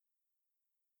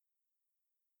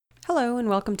Hello and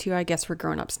welcome to I Guess We're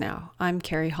Grown-Ups Now. I'm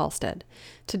Carrie Halstead.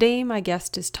 Today my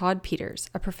guest is Todd Peters,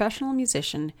 a professional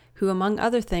musician who among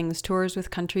other things tours with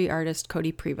country artist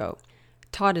Cody Prevost.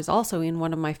 Todd is also in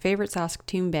one of my favorite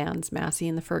Saskatoon bands, Massey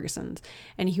and the Fergusons,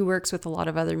 and he works with a lot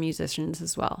of other musicians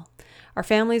as well. Our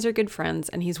families are good friends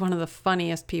and he's one of the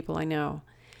funniest people I know.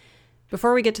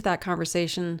 Before we get to that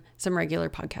conversation, some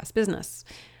regular podcast business.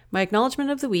 My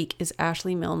acknowledgement of the week is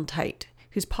Ashley Milne-Tite,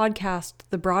 whose podcast,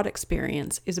 The Broad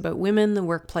Experience, is about women, the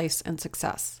workplace, and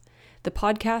success. The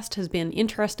podcast has been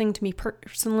interesting to me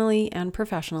personally and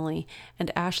professionally, and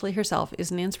Ashley herself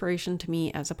is an inspiration to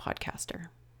me as a podcaster.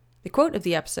 The quote of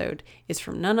the episode is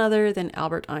from none other than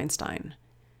Albert Einstein.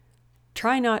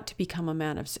 "Try not to become a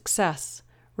man of success,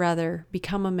 rather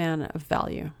become a man of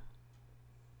value."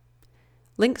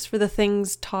 Links for the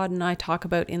things Todd and I talk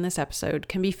about in this episode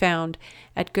can be found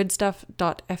at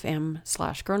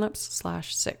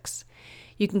goodstuff.fm/grownups/6.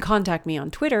 You can contact me on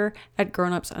Twitter at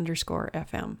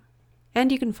grownups_FM.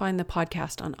 And you can find the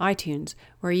podcast on iTunes,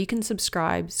 where you can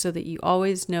subscribe so that you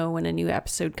always know when a new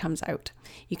episode comes out.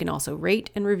 You can also rate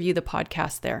and review the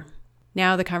podcast there.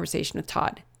 Now the conversation with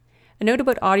Todd. A note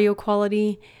about audio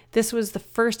quality. This was the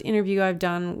first interview I've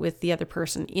done with the other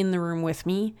person in the room with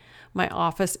me. My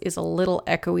office is a little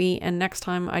echoey, and next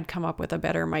time I'd come up with a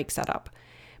better mic setup.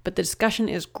 But the discussion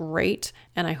is great,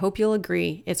 and I hope you'll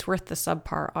agree it's worth the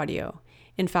subpar audio.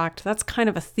 In fact, that's kind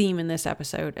of a theme in this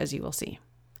episode, as you will see.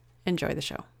 Enjoy the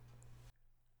show.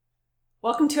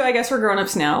 Welcome to I Guess We're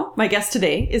Grown-Ups Now. My guest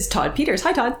today is Todd Peters.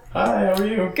 Hi, Todd. Hi, how are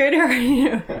you? Good, how are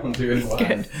you? I'm doing well.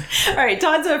 Good. All right,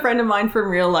 Todd's a friend of mine from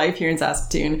real life here in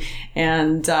Saskatoon,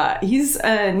 and he's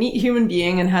a neat human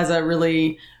being and has a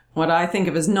really, what I think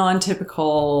of as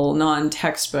non-typical,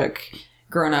 non-textbook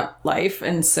grown-up life,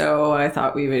 and so I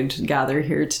thought we would gather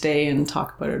here today and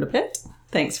talk about it a bit.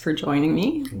 Thanks for joining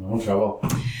me. No trouble.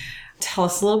 Tell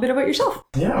us a little bit about yourself.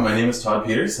 Yeah, my name is Todd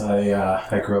Peters.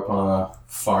 I grew up on a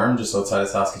farm just outside of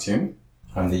Saskatoon.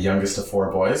 I'm the youngest of 4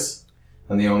 boys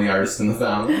and the only artist in the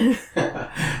family.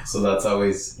 So that's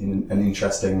always an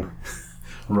interesting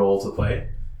role to play.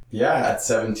 Yeah, at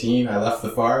 17, I left the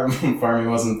farm. Farming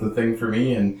wasn't the thing for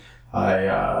me, and I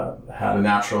had a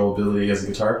natural ability as a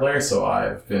guitar player, so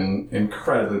I've been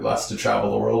incredibly blessed to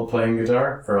travel the world playing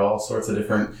guitar for all sorts of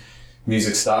different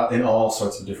music style, in all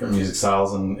sorts of different music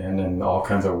styles and in all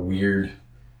kinds of weird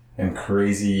and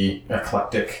crazy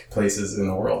eclectic places in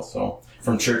the world. So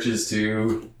from churches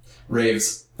to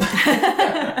raves.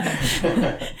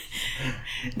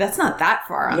 That's not that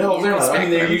far on no, the they're not. I mean,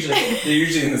 spectrum. they're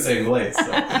usually in the same place.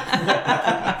 So.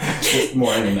 Just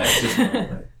more internet.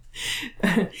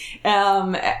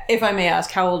 If I may ask,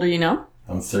 how old are you now?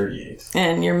 I'm 38.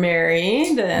 And you're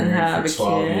married and have a for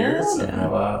 12 kid. years and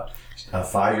have a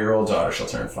 5-year-old daughter. She'll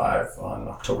turn 5 on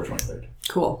October 23rd.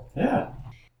 Cool. Yeah.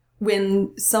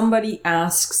 When somebody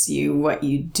asks you what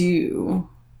you do,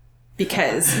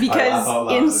 because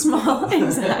in small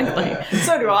exactly,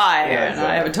 so do I, Yeah, and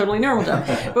I have a totally normal job.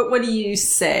 But what do you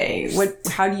say?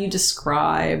 How do you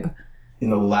describe?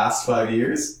 In the last 5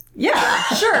 years? Yeah,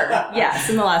 sure. Yes,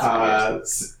 in the last 5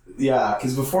 years. Yeah,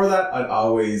 because before that, I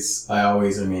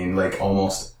mean, like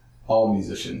almost all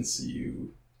musicians,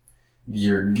 you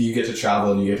get to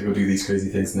travel and you get to go do these crazy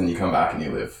things, and then you come back and you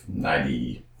live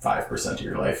 95% of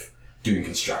your life doing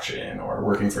construction or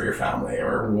working for your family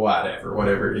or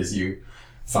whatever it is you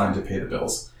find to pay the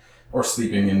bills, or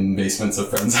sleeping in basements of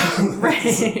friends' houses.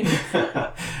 Right.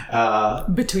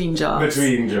 Between jobs.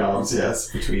 Between jobs,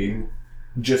 yes. Between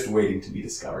just waiting to be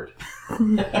discovered.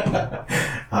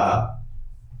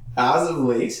 As of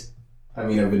late, I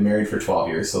mean, I've been married for 12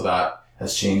 years, so that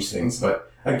has changed things,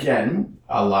 but again,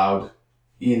 allowed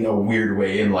in a weird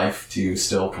way in life to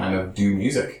still kind of do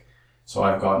music. So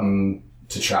I've gotten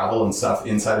to travel and stuff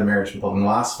inside of marriage, but in the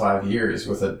last 5 years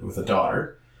with a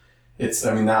daughter, that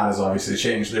has obviously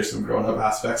changed. There's some grown-up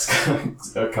aspects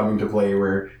coming to play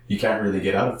where you can't really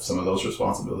get out of some of those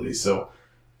responsibilities. So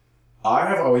I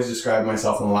have always described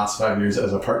myself in the last 5 years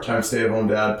as a part-time stay-at-home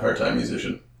dad, part-time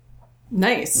musician.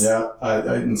 Nice. Yeah,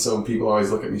 and so people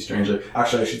always look at me strangely.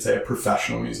 Actually, I should say a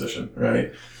professional musician,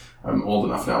 right? I'm old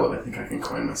enough now that I think I can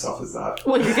coin myself as that.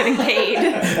 Well, you're getting paid.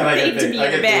 Paid to be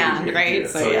in a band, right?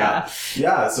 So yeah.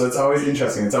 So it's always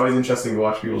interesting. It's always interesting to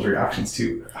watch people's reactions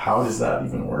to how does that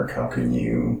even work? How can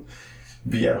you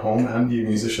be at home and be a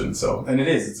musician? So, and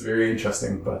it's very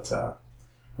interesting. But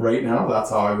right now,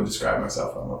 that's how I would describe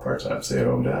myself. I'm a part-time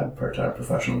stay-at-home dad, part-time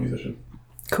professional musician.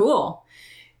 Cool.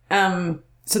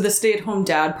 So the stay-at-home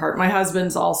dad part, my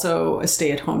husband's also a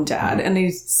stay-at-home dad, and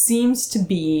there seems to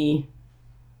be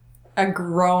a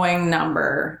growing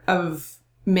number of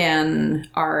men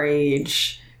our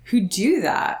age who do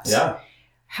that. Yeah.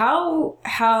 How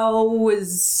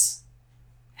was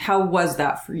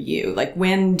that for you? Like,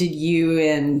 when did you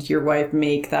and your wife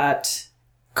make that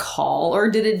call,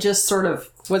 or did it just sort of,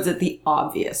 was it the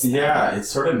obvious thing? Yeah, it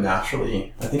sort of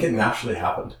naturally, I think it naturally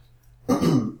happened.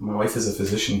 My wife is a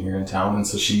physician here in town, and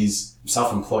so she's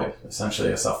self-employed,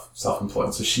 essentially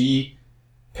self-employed. So she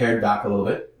pared back a little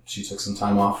bit. She took some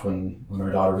time off when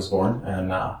our daughter was born,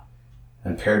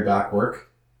 and pared back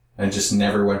work, and just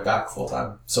never went back full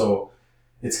time. So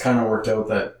it's kind of worked out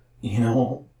that,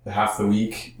 half the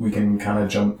week we can kind of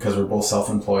jump, because we're both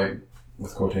self-employed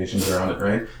with quotations around it,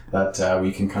 right? That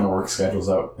we can kind of work schedules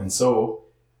out. And so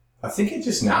I think it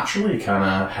just naturally kind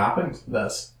of happened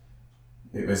that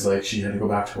it was like she had to go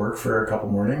back to work for a couple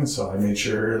mornings, so I made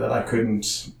sure that I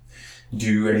couldn't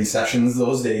do any sessions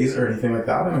those days or anything like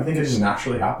that, and I think it just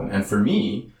naturally happened. And for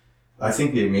me, I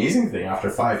think the amazing thing after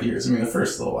 5 years, the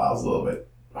first little while was a little bit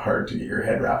hard to get your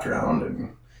head wrapped around,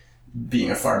 and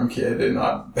being a farm kid and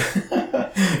not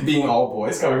being all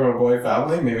boys, coming from a boy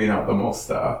family, maybe not the most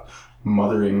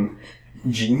mothering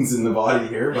genes in the body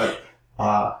here, but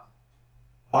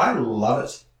I love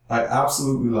it. I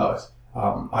absolutely love it.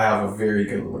 I have a very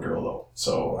good little girl though,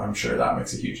 so I'm sure that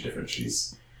makes a huge difference.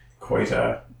 She's quite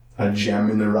a gem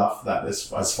in the rough, that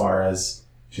is, as far as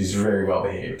she's very well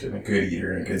behaved and a good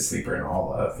eater and a good sleeper and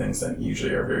all the things that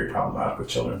usually are very problematic with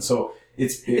children. So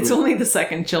it's only the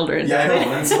second children. Yeah, I know.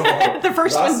 And so the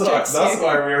first one. That's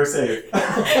why we were safe.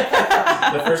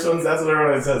 The first one's, that's what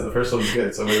everyone says. The first one's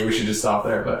good, so maybe we should just stop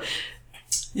there. But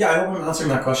yeah, I hope I'm answering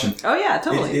that question. Oh yeah,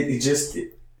 totally.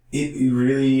 It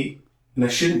really, and I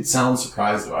shouldn't sound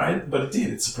surprised by it, but it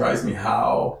did. It surprised me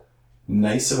how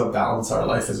nice of a balance our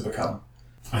life has become.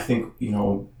 I think,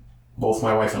 both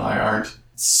my wife and I aren't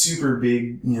super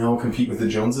big, compete with the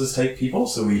Joneses type people.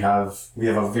 So we have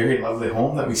a very lovely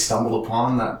home that we stumbled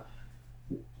upon that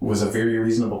was a very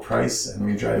reasonable price, and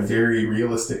we drive very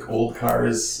realistic old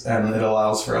cars, and it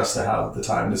allows for us to have the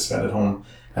time to spend at home.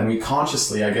 And we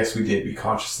consciously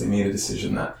made a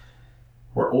decision that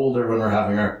we're older when we're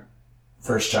having our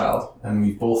first child, and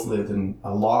we've both lived in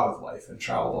a lot of life and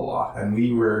traveled a lot, and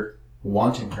we were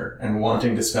wanting her and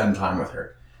wanting to spend time with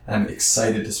her and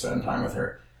excited to spend time with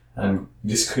her, and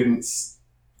just couldn't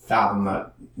fathom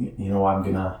that, I'm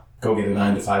gonna go get a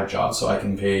 9-to-5 job so I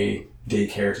can pay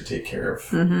daycare to take care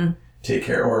of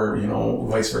or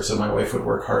vice versa. My wife would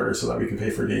work harder so that we could pay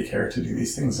for daycare to do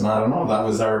these things. And I don't know, that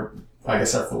was our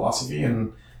philosophy,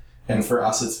 and for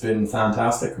us it's been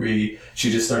fantastic.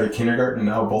 She just started kindergarten, and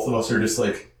now both of us are just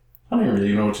like, I don't even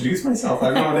really know what to do with myself.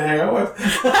 I don't know who to hang out with.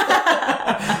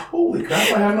 Holy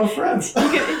crap, I have no friends.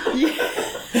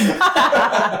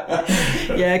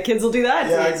 Yeah, kids will do that.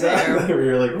 Yeah, exactly. We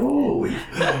were like, holy.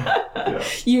 Yeah.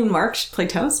 You and Mark should play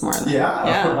tennis more.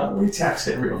 Yeah. We text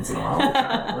every once in a while.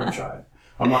 We're going to try.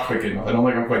 I'm not quite good enough. I don't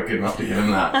think I'm quite good enough to get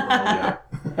in that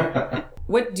role yet.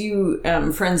 What do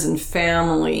friends and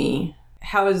family,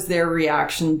 how has their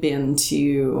reaction been to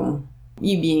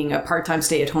you being a part-time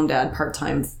stay-at-home dad,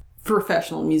 part-time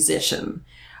professional musician?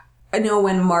 I know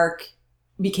when Mark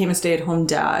became a stay-at-home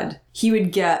dad, he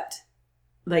would get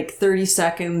like 30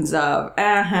 seconds of,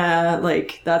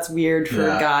 like, that's weird for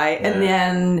a guy. And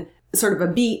then sort of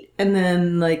a beat, and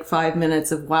then like 5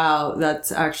 minutes of, wow,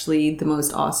 that's actually the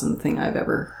most awesome thing I've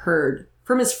ever heard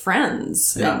from his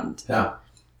friends. Yeah.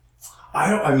 I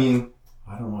don't know.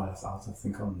 I'll have to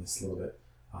think on this a little bit.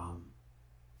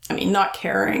 Not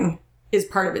caring is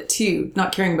part of it too.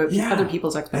 Not caring about other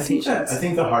people's expectations. I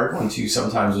think the hard one too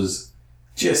sometimes was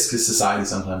just because society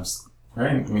sometimes,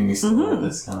 right? We still live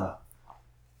this kind of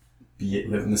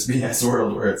live in this BS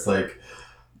world where it's like,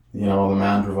 the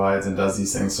man provides and does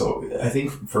these things. So I think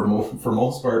for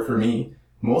most part, for me,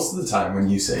 most of the time when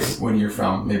you're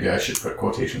from, maybe I should put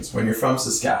quotations, when you're from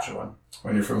Saskatchewan,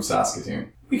 when you're from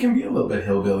Saskatoon, we can be a little bit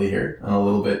hillbilly here, and a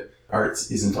little bit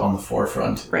arts isn't on the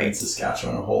forefront in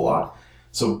Saskatchewan a whole lot.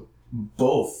 So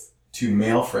both to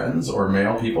male friends or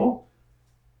male people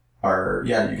you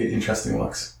get interesting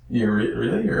looks.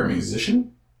 You're a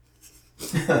musician?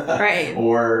 Right.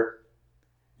 Or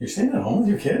you're staying at home with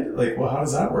your kid? Like, well, how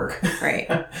does that work? Right.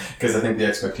 Because I think the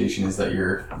expectation is that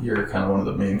you're kind of one of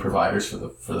the main providers for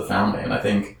the family. And I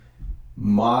think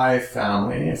my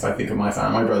family, if I think of my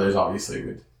family, my brothers obviously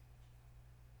would,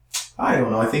 I don't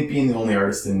know, I think being the only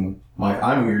artist I'm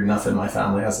weird enough in my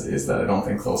family as it is that I don't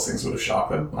think those things would have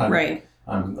shocked them.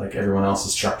 I'm like everyone else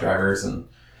is truck drivers and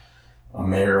a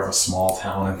mayor of a small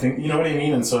town and think, you know what I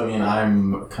mean? And so,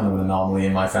 I'm kind of an anomaly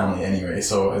in my family anyway,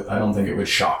 so I don't think it would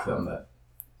shock them that.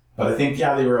 But I think,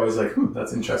 they were always like,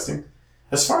 that's interesting.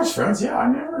 As far as friends,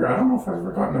 I don't know if I've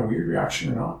ever gotten a weird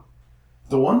reaction or not.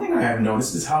 the one thing I have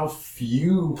noticed is how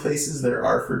few places there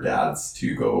are for dads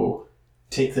to go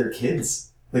take their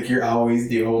kids. Like, you're always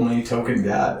the only token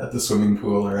dad at the swimming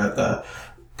pool or at the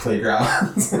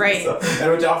playgrounds. Right.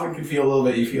 And which often can feel a little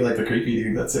bit, you feel like the creepy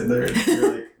dude that's in there. And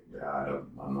you're like, yeah,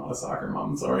 I'm not a soccer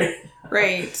mom, sorry.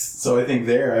 Right. So I think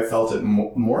there I felt it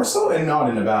more so, and not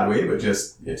in a bad way, but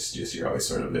it's just you're always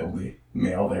sort of the only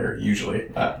male there, usually,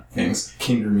 at things,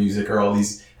 kinder music or all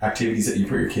these activities that you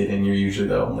put your kid in, you're usually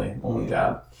the only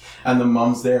dad. And the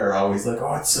moms there are always like,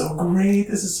 oh, it's so great,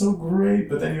 this is so great,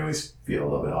 but then you always feel a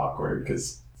little bit awkward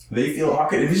because they feel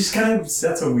awkward. It just kind of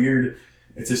sets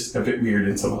it's just a bit weird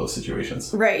in some of those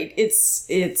situations. Right. It's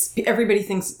everybody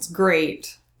thinks it's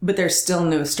great, but there's still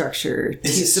no structure to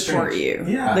support you.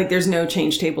 Yeah. Like, there's no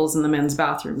change tables in the men's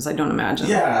bathrooms, I don't imagine.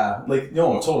 Yeah. Like,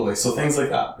 no, totally. So things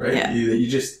like that, right? Yeah. You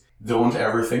just don't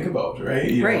ever think about, right?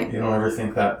 You don't ever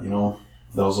think that,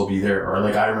 those will be there. Or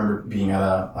like, I remember being at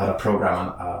a program,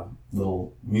 a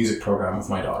little music program with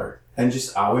my daughter, and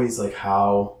just always like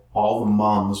how all the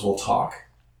moms will talk.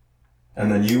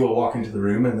 And then you will walk into the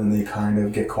room and then they kind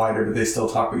of get quieter, but they still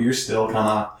talk, but you're still kind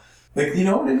of like, you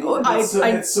know what I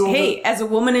mean? As a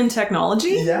woman in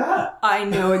technology, yeah, I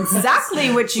know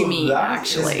exactly what you mean,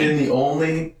 actually. That's been the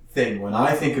only thing when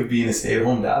I think of being a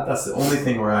stay-at-home dad. That's the only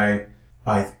thing where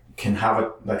I can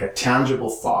have a tangible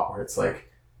thought where it's like,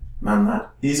 man, that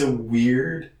is a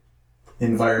weird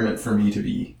environment for me to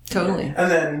be. Totally. And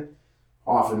then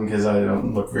often, because I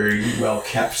don't look very well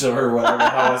kept or whatever,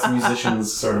 how us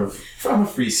musicians sort of, from a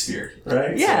free spirit,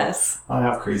 right? Yes. So I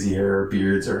have crazy hair, or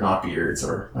beards or not beards,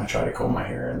 or I try to comb my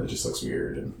hair and it just looks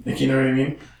weird, and like, you know what I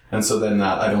mean? And so then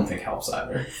that I don't think helps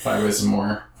either. If I was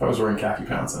wearing khaki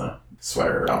pants and a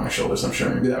sweater around my shoulders, I'm sure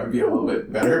maybe that would be a little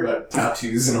bit better, but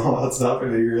tattoos and all that stuff,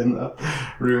 and you're in the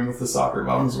room with the soccer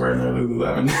moms wearing their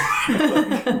Lululemon.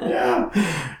 Like,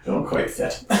 yeah, don't quite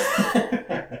fit.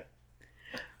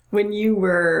 When you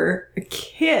were a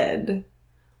kid,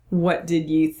 what did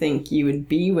you think you would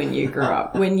be when you grew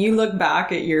up? When you look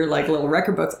back at your like little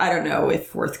record books, I don't know if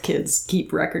fourth kids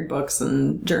keep record books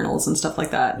and journals and stuff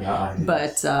like that. Yeah, I do.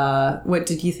 But what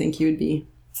did you think you would be?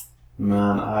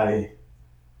 Man, I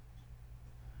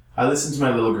listened to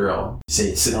my little girl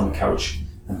sit on the couch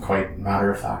and quite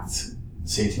matter of fact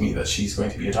say to me that she's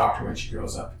going to be a doctor when she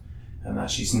grows up, and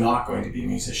that she's not going to be a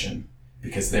musician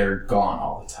because they're gone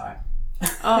all the time.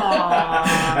 Aww.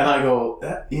 And I go,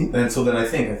 and so then I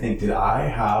think, did I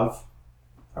have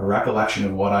a recollection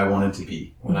of what I wanted to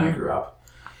be when I grew up?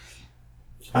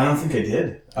 I don't think I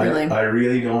did. Really? I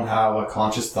really don't have a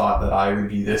conscious thought that I would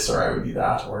be this or I would be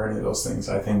that or any of those things.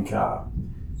 I think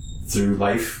through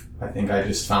life, I think I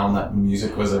just found that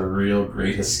music was a real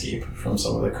great escape from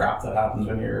some of the crap that happens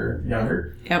when you're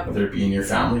younger. Yep. Whether it be in your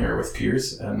family or with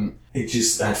peers. And it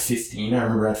just, at 15, I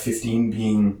remember at 15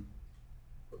 being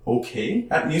okay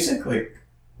at music, like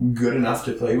good enough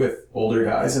to play with older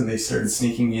guys, and they started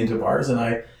sneaking me into bars, and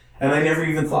I never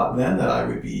even thought then that I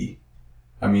would be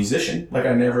a musician. Like,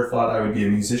 I never thought I would be a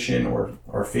musician or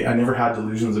I never had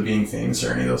delusions of being famous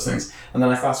or any of those things. And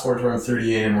then I fast forward to where I'm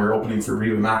 38 and we're opening for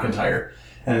Reba McEntire,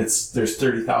 and there's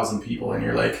 30,000 people, and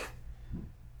you're like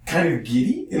kind of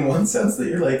giddy in one sense that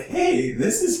you're like, hey,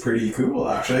 this is pretty cool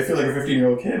actually. I feel like a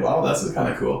 15-year-old kid. Wow, this is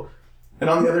kind of cool. And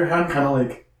on the other hand, kind of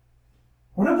like,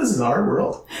 what if this is our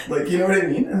world? Like, you know what I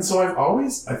mean? And so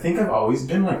I think I've always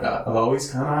been like that. I've always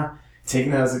kind of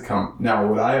taken it as it comes. Now,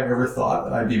 would I have ever thought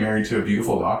that I'd be married to a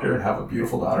beautiful doctor and have a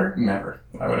beautiful daughter? Never.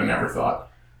 I would have never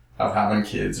thought of having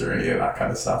kids or any of that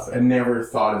kind of stuff. And never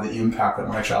thought of the impact that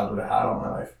my child would have had on my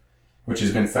life, which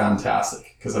has been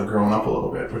fantastic because I've grown up a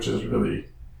little bit, which is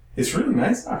it's really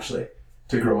nice actually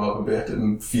to grow up a bit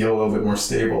and feel a little bit more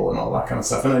stable and all that kind of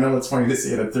stuff. And I know it's funny to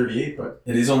say it at 38, but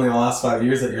it is only the last 5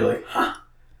 years that you're like,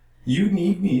 you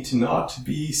need me to not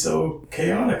be so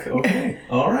chaotic. Okay.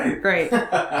 All right. Great.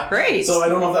 Great. So I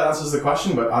don't know if that answers the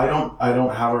question, but I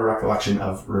don't have a recollection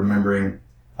of remembering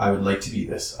I would like to be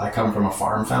this. I come from a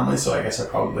farm family, so I guess I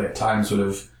probably at times would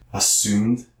have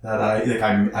assumed that I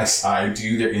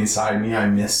do there inside me. I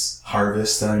miss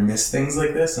harvest and I miss things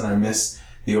like this, and I miss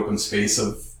the open space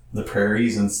of the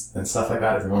prairies and stuff like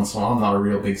that every once in a while. I'm not a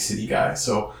real big city guy,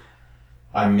 so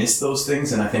I miss those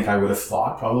things, and I think I would have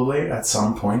thought probably at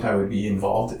some point I would be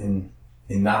involved in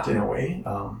that in a way.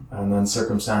 And then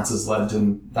circumstances led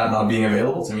to that not being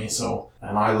available to me. So,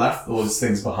 and I left those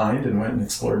things behind and went and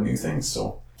explored new things.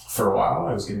 So for a while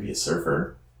I was going to be a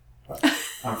surfer.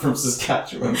 I'm from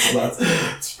Saskatchewan, so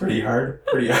it's pretty hard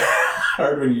when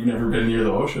you've never been near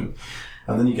the ocean.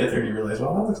 And then you get there and you realize,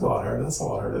 well, that looks a lot harder. That's a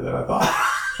lot harder than I thought.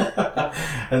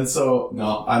 And so,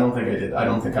 no, I don't think I did. I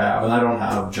don't think I have. And I don't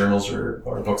have journals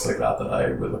or books like that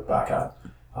I would look back at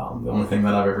The only thing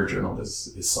that I've ever journaled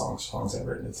is songs I've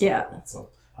written. Yeah. So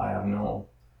I have no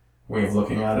way of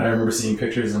looking at it. I remember seeing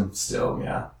pictures and still,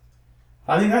 yeah.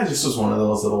 I think I just was one of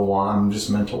those little I'm just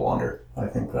meant to wander. I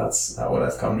think that's what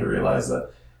I've come to realize,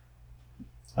 that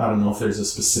I don't know if there's a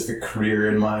specific career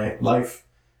in my life,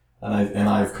 and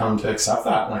I've come to accept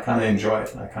that, and I kind of enjoy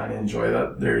it. And I kind of enjoy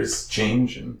that there's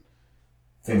change and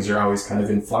things are always kind of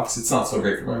in flux. It's not so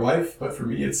great for my wife, but for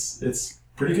me, it's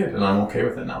pretty good, and I'm okay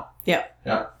with it now. Yeah.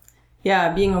 Yeah.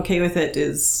 Yeah, being okay with it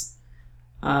is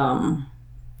an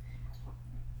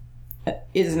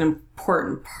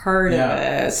important part of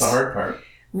it. It's the hard part.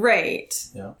 Right.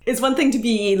 Yeah. It's one thing to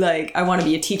be like, I want to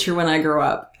be a teacher when I grow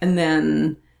up, and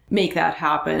then make that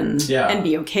happen and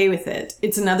be okay with it.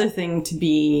 It's another thing to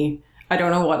be, I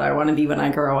don't know what I want to be when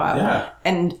I grow up. Yeah.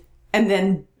 And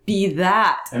then be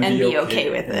that and be okay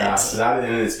with it. Yeah, that,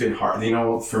 and it's been hard. You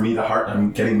know, for me,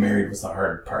 getting married was the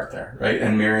hard part there, right?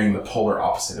 And marrying the polar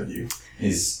opposite of you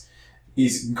is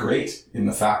great in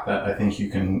the fact that I think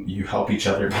you help each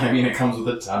other. But I mean, it comes with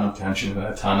a ton of tension and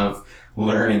a ton of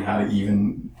learning how to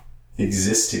even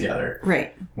exist together.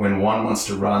 Right. When one wants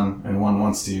to run and one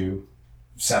wants to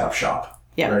set up shop.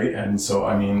 Yeah. Right. And so,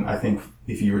 I mean, I think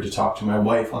if you were to talk to my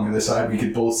wife on the other side, we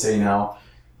could both say now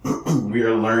we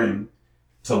are learning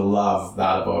to love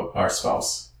that about our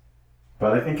spouse.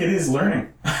 But I think it is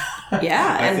learning.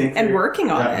 Yeah. and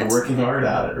working on it. And working hard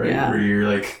at it, right? Yeah. Where you're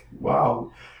like,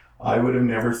 wow, I would have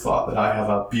never thought that I have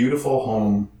a beautiful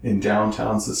home in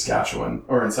downtown Saskatchewan,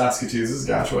 or in Saskatoon,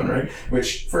 Saskatchewan, right?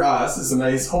 Which for us is a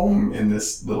nice home in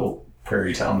this little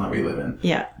prairie town that we live in.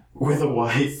 Yeah. With a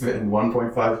wife and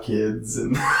 1.5 kids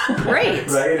and right,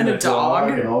 right, and a dog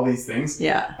and all these things.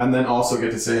 Yeah. And then also get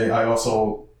to say I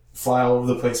also fly all over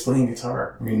the place playing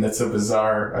guitar. I mean, I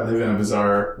live in a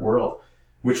bizarre world,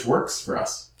 which works for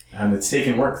us. And it's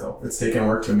taken work, though. It's taken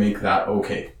work to make that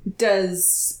okay.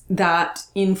 Does that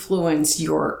influence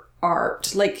your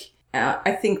art? Like,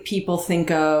 I think people think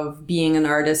of being an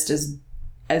artist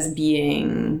as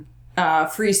being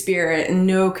free spirit and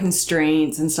no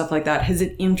constraints and stuff like that. Has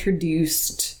it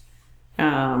introduced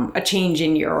a change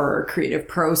in your creative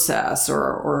process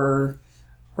or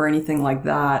anything like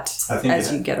that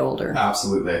as you get older?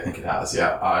 Absolutely, I think it has.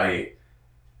 Yeah,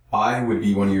 I would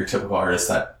be one of your typical artists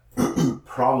that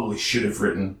probably should have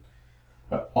written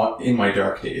in my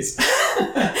dark days on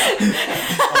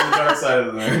the dark side of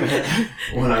the moon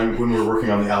when we're working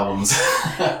on the albums.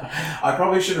 I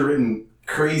probably should have written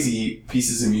crazy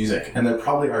pieces of music, and there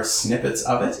probably are snippets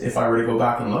of it if I were to go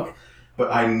back and look, but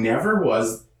I never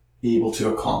was able to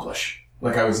accomplish.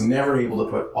 Like, I was never able to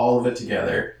put all of it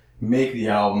together, make the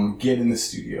album, get in the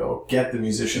studio, get the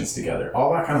musicians together,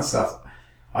 all that kind of stuff.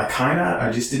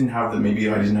 I just didn't have maybe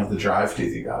I didn't have the drive to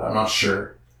do that. I'm not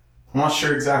sure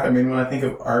exactly. I mean, when I think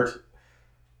of art,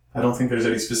 I don't think there's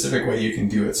any specific way you can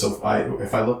do it. So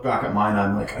if I look back at mine,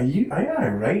 I'm like, I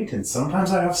write, and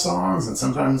sometimes I have songs, and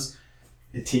sometimes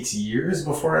it takes years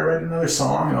before I write another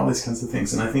song and all these kinds of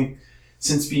things. And I think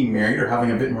since being married or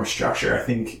having a bit more structure, I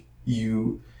think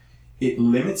it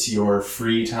limits your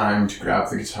free time to grab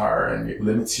the guitar, and it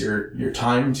limits your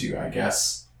time to, I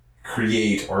guess,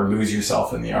 create or lose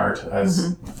yourself in the art,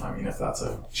 as I mean, if that's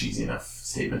a cheesy enough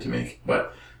statement to make.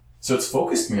 But so it's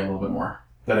focused me a little bit more,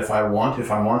 that if I want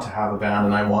to have a band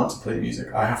and I want to play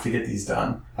music, I have to get these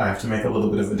done. I have to make a little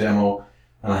bit of a demo,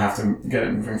 and I have to get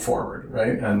it moving forward,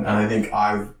 right? And I think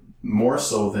I've, more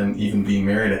so than even being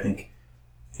married, I think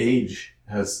age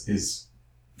is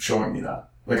showing me that.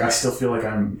 Like, I still feel like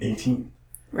I'm 18.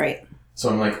 Right. So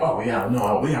I'm like,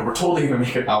 we're totally going to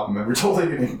make an album, and we're totally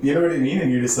going to, you know what I mean?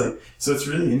 And you're just like, so it's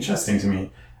really interesting to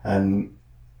me. And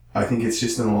I think it's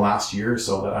just in the last year or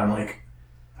so that I'm like,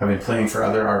 I've been playing for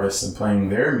other artists and playing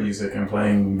their music and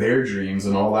playing their dreams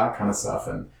and all that kind of stuff.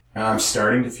 And I'm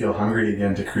starting to feel hungry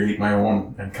again to create my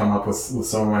own and come up with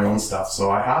some of my own stuff. So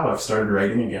I've started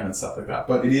writing again and stuff like that.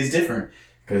 But it is different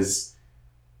because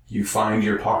you find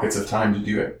your pockets of time to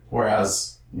do it.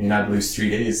 Whereas I'd lose 3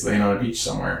 days laying on a beach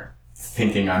somewhere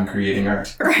thinking I'm creating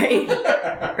art. Right.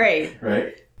 Right.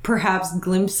 Right. Perhaps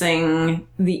glimpsing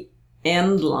the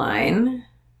end line,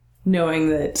 knowing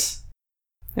that,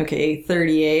 okay,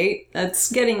 38,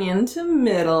 that's getting into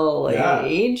middle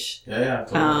age. Yeah,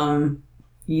 totally.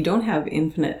 You don't have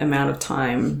infinite amount of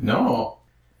time. No.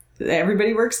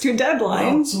 Everybody works to a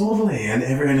deadline. Oh, totally.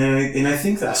 And I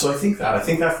think that. So I think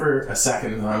that for a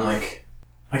second, and I'm like,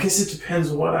 I guess it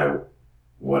depends what I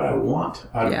want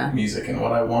out of music, and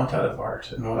what I want out of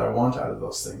art, and what I want out of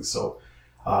those things. So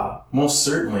most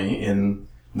certainly in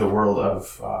the world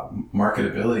of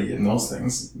marketability and those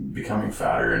things, becoming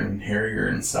fatter and hairier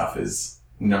and stuff is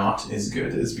not as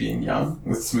good as being young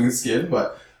with smooth skin.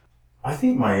 But I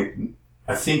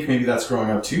think maybe that's growing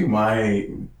up too. My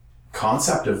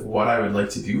concept of what I would like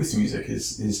to do with music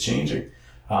is changing.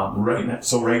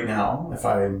 Right now, if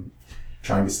I'm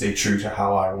trying to stay true to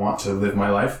how I want to live my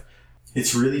life,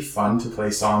 it's really fun to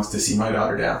play songs to see my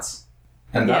daughter dance.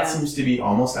 And that seems to be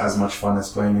almost as much fun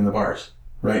as playing in the bars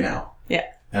right now.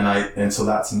 Yeah. And so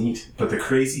that's neat. But the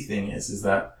crazy thing is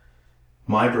that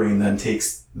my brain then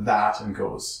takes that and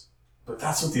goes, but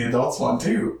that's what the adults want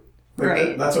too. Like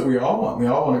right. That's what we all want. We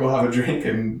all want to go have a drink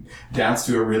and dance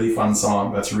to a really fun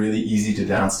song that's really easy to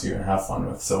dance to and have fun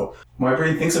with. So my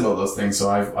brain thinks about those things. So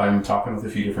I'm talking with a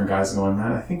few different guys going,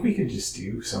 man, I think we could just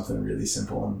do something really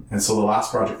simple. And so the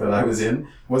last project that I was in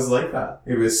was like that.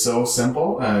 It was so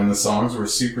simple and the songs were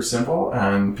super simple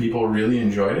and people really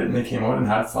enjoyed it and they came out and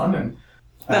had fun. And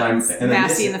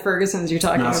Massey and the Fergusons you're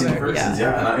talking Massey about. And the Fergusons,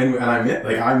 yeah.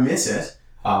 And I miss it.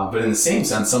 But in the same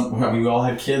sense, we all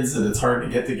had kids that it's hard to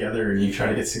get together and you try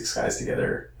to get 6 guys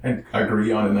together and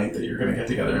agree on a night that you're going to get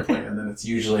together and play. And then it's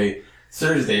usually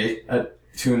Thursday at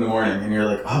 2 a.m. and you're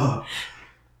like, oh,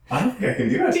 I don't think I can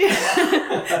do it.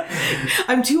 Yeah.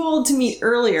 I'm too old to meet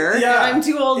earlier. Yeah. I'm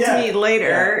too old to meet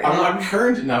later. Yeah. I'm not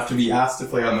current enough to be asked to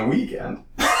play on the weekend.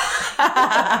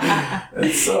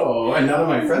 and none of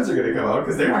my friends are going to come out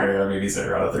because they're not going to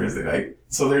babysitter on a Thursday night.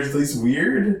 So there's these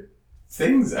weird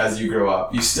things as you grow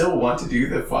up. You still want to do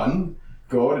the fun,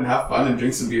 go out and have fun and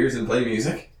drink some beers and play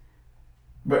music,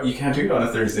 but you can't do it on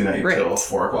a Thursday night till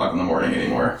 4 o'clock in the morning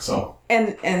anymore. So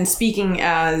and speaking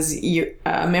as a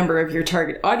member of your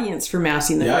target audience for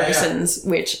Massey and the Fergusons,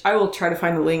 which I will try to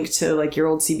find the link to like your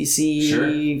old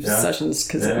CBC sessions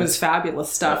because it was fabulous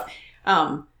stuff.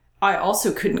 I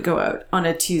also couldn't go out on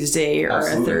a Tuesday or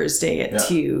a Thursday at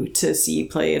 2 to see you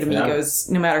play at Amigos,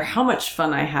 no matter how much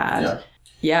fun I had.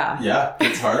 Yeah,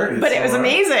 it's hard. But it was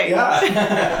amazing.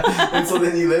 Yeah. And so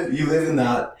then you live in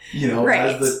that,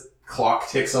 as the clock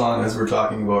ticks on, as we're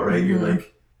talking about, right? Mm-hmm. You're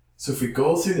like, so if we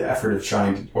go through the effort of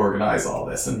trying to organize all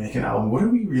this and make an album, what are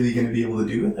we really going to be able to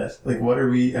do with it? Like, what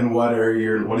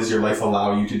does your life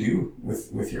allow you to do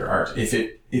with your art? If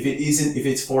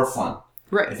it's for fun.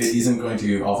 Right. If it isn't going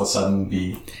to all of a sudden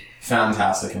be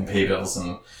fantastic and pay bills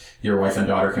and your wife and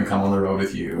daughter can come on the road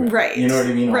with you. Right. You know what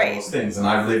I mean? All those things. And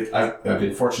I've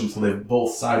been fortunate to live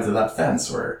both sides of that fence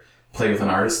where play with an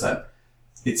artist that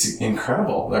it's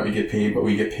incredible that we get paid what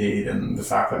we get paid. And the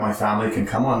fact that my family can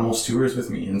come on most tours with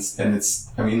me. And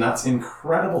that's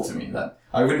incredible to me that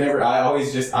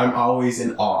I'm always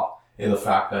in awe in the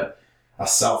fact that a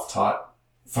self-taught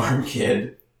farm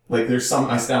kid, like I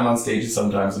stand on stages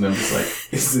sometimes and I'm just like,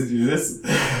 is this?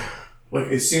 Like,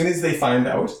 as soon as they find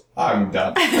out, I'm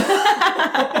done. But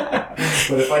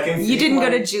if I can... You didn't go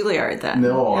to Juilliard then?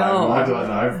 No. I'm not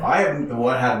done. I haven't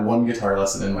had one guitar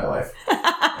lesson in my life.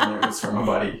 And it was from a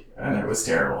buddy. And it was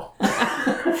terrible.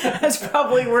 That's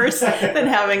probably worse than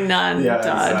having none, Yeah,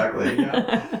 Todd. Exactly.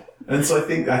 Yeah. And so I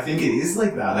think it is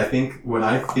like that. I think when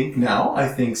I think now, I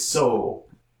think so...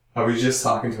 I was just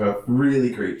talking to a really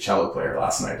great cello player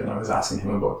last night, and I was asking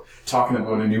him about talking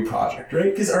about a new project,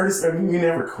 right? Because artists, we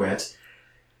never quit.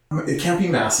 It can't be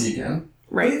Massey again.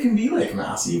 Right. But it can be like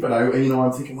Massey, but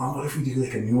I'm thinking, well, what if we do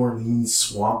like a New Orleans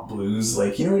swamp blues?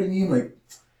 Like, you know what I mean? Like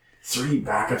 3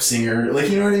 backup singer. Like,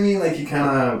 you know what I mean? Like, you kind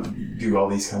of do all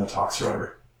these kind of talks or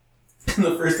whatever. And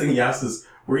the first thing he asked is,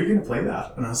 where are you going to play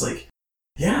that? And I was like,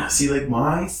 yeah, see, like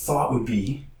my thought would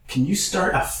be, can you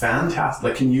start a fantastic,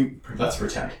 let's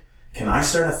pretend, can I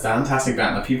start a fantastic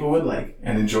band that people would like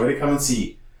and enjoy to come and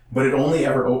see, but it only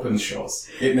ever opens shows.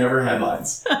 It never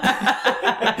headlines.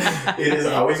 It is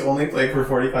always only played for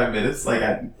 45 minutes, like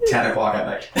at 10 o'clock at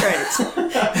night.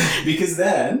 Right. Because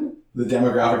then the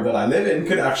demographic that I live in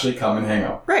could actually come and hang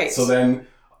out. Right. So then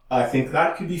I think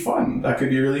that could be fun. That could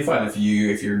be really fun if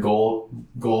your goal,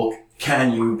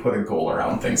 can you put a goal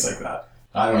around things like that?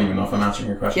 I don't even know if I'm answering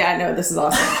your question. Yeah, no, this is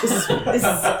awesome.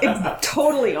 It's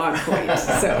totally on point.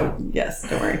 So, yes,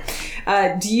 don't worry.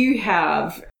 Do you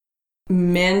have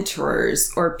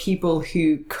mentors or people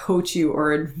who coach you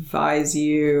or advise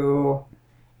you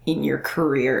in your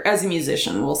career as a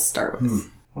musician? We'll start with.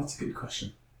 That's a good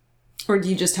question. Or do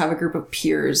you just have a group of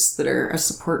peers that are a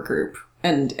support group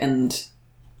and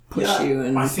push you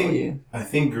and pull you? I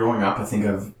think growing up,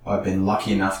 I've been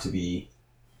lucky enough to be.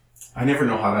 I never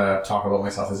know how to talk about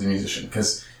myself as a musician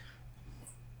because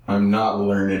I'm not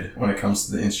learned when it comes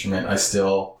to the instrument.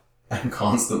 I'm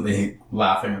constantly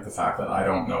laughing at the fact that I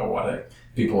don't know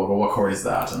people will go, what chord is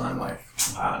that? And I'm like,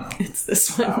 I don't know. It's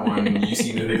this one. That one, you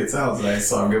seem to think it sounds nice,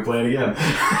 so I'm going to play it again.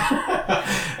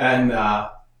 And I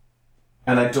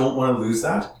don't want to lose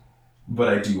that, but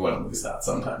I do want to lose that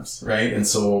sometimes, right? And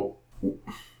so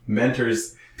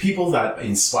mentors, people that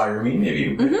inspire me,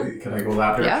 maybe, can I go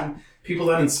that direction? Yeah. People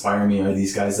that inspire me are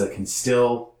these guys that can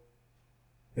still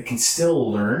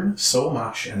learn so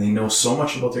much, and they know so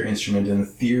much about their instrument and the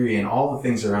theory and all the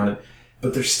things around it,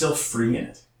 but they're still free in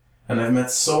it. And I've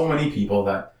met so many people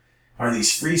that are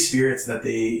these free spirits that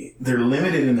they're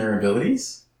limited in their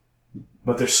abilities,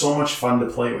 but they're so much fun to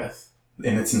play with,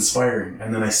 and it's inspiring.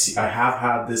 And then I have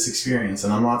had this experience,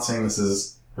 and I'm not saying this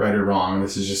is right or wrong,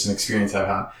 this is just an experience I've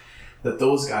had, that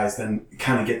those guys then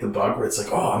kind of get the bug where it's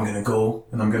like, oh, I'm going to go,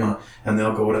 and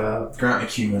they'll go to Grant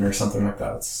MacEwan or something like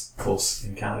that. It's close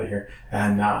in Canada here.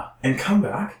 And come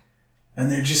back.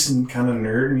 And they're just kind of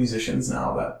nerd musicians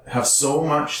now that have so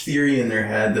much theory in their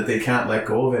head that they can't let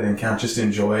go of it and can't just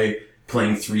enjoy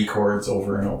playing 3 chords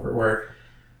over and over. Where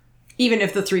even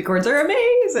if the 3 chords are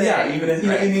amazing. Yeah, even if,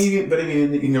 right.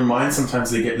 In your mind,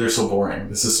 sometimes they're so boring.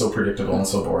 This is so predictable and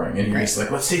so boring. And you're just like,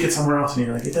 let's take it somewhere else. And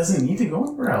you're like, it doesn't need to go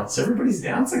anywhere else. Everybody's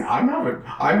dancing. I'm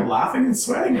laughing and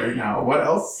sweating right now. What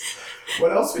else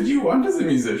would you want as a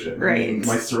musician? Right. I mean,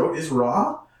 my throat is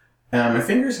raw. And my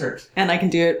fingers hurt. And I can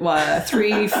do it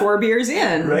 3-4 beers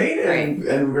in. Right?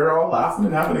 And we're all laughing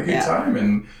and having a good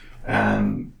time.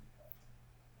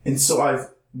 And so I've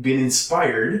been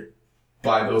inspired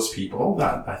by those people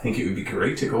that I think it would be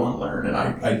great to go and learn. And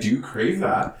I do crave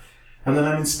that. And then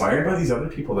I'm inspired by these other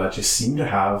people that just seem to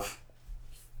have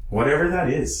whatever that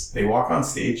is. They walk on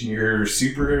stage and you're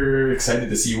super excited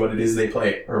to see what it is they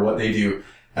play or what they do.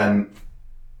 And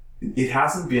it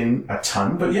hasn't been a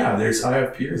ton, but yeah, I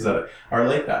have peers that are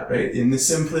like that, right? In the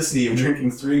simplicity of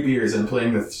drinking 3 beers and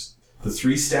playing the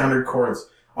 3 standard chords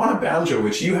on a banjo,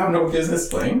 which you have no business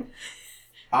playing.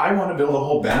 I want to build a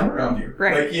whole band around you.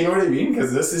 Right. Like, you know what I mean?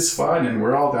 Because this is fun and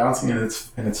we're all dancing and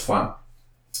it's fun.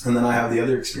 And then I have the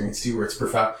other experience too, where it's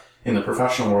in the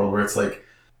professional world, where it's like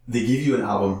they give you an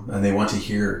album and they want to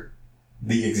hear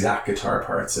the exact guitar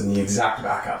parts and the exact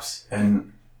backups.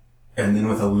 And then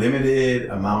with a limited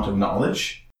amount of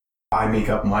knowledge, I make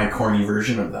up my corny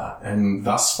version of that. And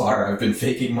thus far, I've been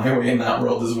faking my way in that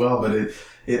world as well. But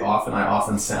I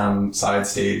often stand side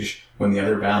stage when the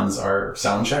other bands are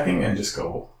sound checking and just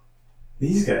go,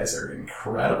 these guys are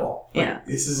incredible. Like,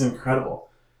 this is incredible.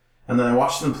 And then I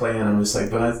watch them play and I'm just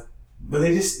like, but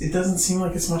it doesn't seem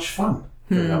like it's much fun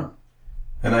for them.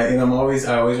 And I always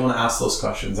want to ask those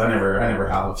questions. I never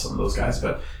have of some of those guys,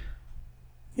 but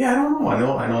yeah, I don't know.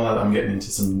 I know that I'm getting into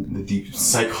the deep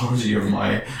psychology of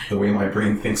the way my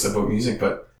brain thinks about music,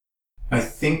 but I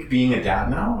think being a dad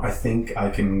now, I think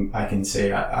I can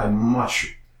say I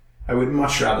would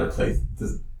much rather play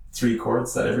the 3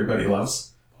 chords that everybody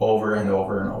loves over and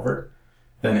over and over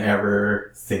than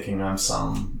ever thinking I'm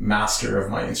some master of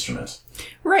my instrument.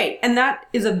 Right, and that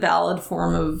is a valid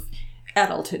form of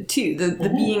adulthood too. The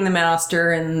being the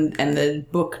master and the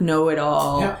book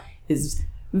know-it-all is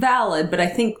valid, but I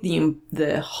think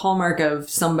the hallmark of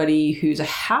somebody who's a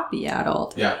happy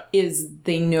adult is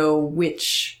they know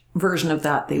which version of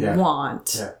that they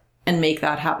want and make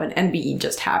that happen and be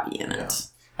just happy in it.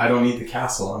 I don't need the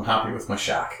castle. I'm happy with my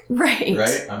shack. Right.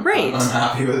 I'm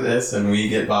happy with this, and we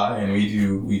get by, and we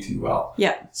do well.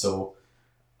 Yeah. So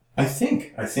I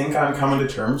think I'm coming to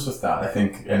terms with that. I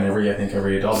think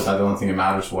every adult, I don't think it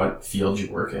matters what field you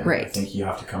work in. Right. I think you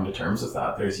have to come to terms with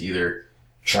that. There's either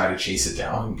try to chase it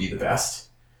down and be the best,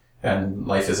 and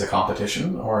life is a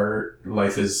competition, or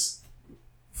life is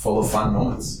full of fun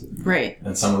moments. Right.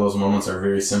 And some of those moments are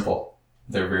very simple.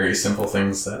 They're very simple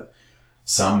things that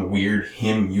some weird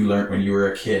hymn you learned when you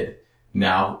were a kid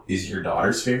now is your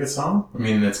daughter's favorite song. I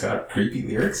mean, it's got creepy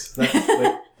lyrics.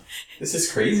 This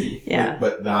is crazy. Yeah.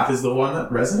 But that is the one that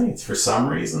resonates for some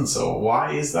reason. So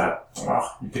why is that?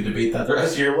 Oh, you could debate that the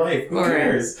rest of your life. Who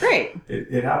cares? Right.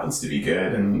 It happens to be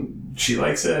good, and she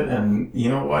likes it. And you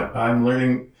know what? I'm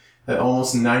learning that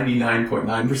almost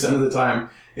 99.9% of the time,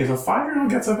 if a 5-year-old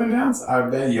gets up and dance, I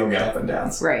bet you'll get up and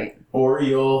dance. Right. Or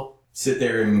you'll sit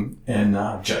there and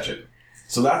judge it.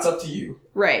 So that's up to you.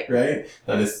 Right. Right?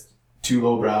 That is too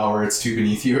lowbrow, or it's too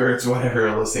beneath you, or it's whatever,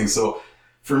 all those things. So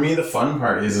for me, the fun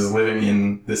part is living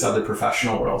in this other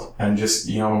professional world and just,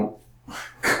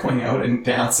 going out and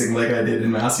dancing like I did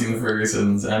in Massey and the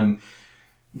Fergusons and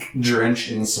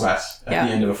drenched in sweat at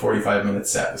the end of a 45-minute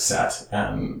set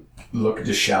and look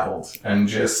disheveled and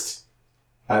just,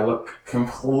 I look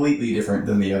completely different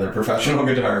than the other professional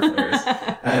guitar players.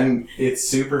 And it's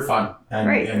super fun. And,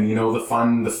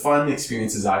 the fun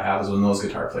experiences I have is when those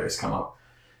guitar players come up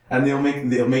and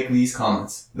they'll make these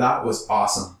comments. That was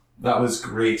awesome. That was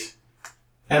great.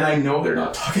 And I know they're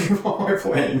not talking about my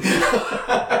playing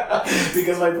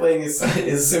because my playing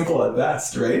is simple at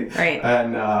best, right? Right.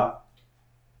 And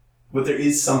but there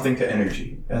is something to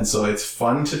energy. And so it's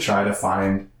fun to try to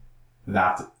find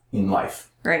that in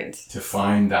life. Right. To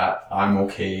find that I'm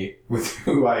okay with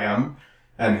who I am,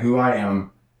 and who I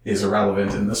am is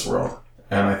irrelevant in this world.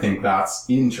 And I think that's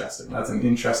interesting. That's an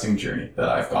interesting journey that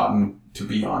I've gotten to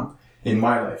be on in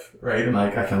my life, right? And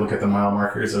I can look at the mile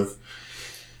markers of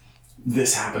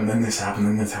this happened, then this happened,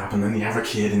 then this happened, then you have a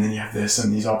kid, and then you have this,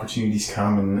 and these opportunities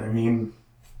come, and I mean,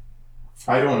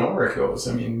 I don't know where it goes.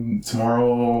 I mean,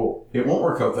 tomorrow it won't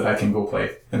work out that I can go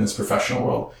play in this professional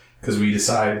world because we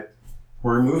decide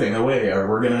we're moving away or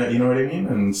we're gonna, you know what I mean?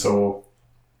 And so,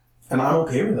 and I'm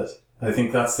okay with it. I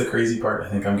think that's the crazy part. I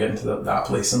think I'm getting to that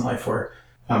place in life where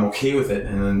I'm okay with it.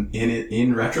 And then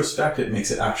in retrospect, it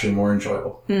makes it actually more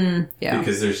enjoyable. Yeah.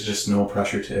 Because there's just no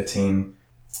pressure to attain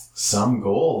some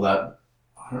goal that,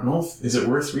 I don't know, is it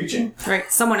worth reaching?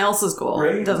 Right. Someone else's goal.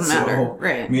 Right. It doesn't So, matter.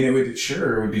 Right. I mean, it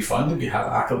would be fun to have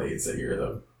accolades that you're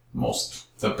the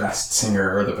best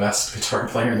singer or the best guitar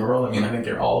player in the world. I mean, I think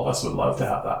all of us would love to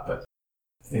have that, but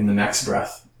in the next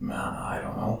breath, man, I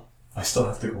don't know. I still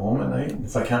have to go home at night.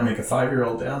 If I can't make a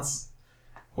 5-year-old dance,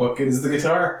 what good is the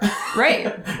guitar?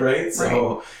 Right. Right?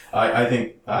 So I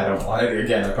think, I don't know.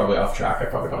 Again, I'm probably off track. I've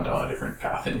probably gone down a different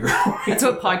path than you were. That's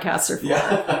what podcasts are for.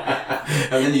 Yeah.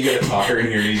 And then you get a talker in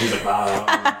here and he's just like,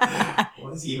 wow,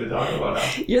 what is he even talking about now?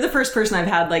 You're the first person I've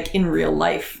had like in real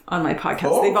life on my podcast.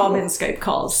 Oh, They've all cool. been Skype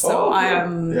calls. So Oh, cool. I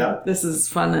am, Yeah. this is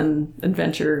fun and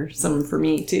adventuresome for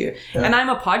me too. Yeah. And I'm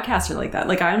a podcaster like that.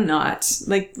 Like I'm not,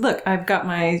 like, look, I've got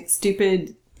my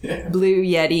stupid Yeah. Blue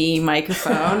Yeti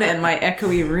microphone and my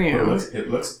echoey room. It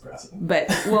looks impressive. But,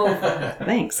 well,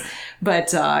 thanks.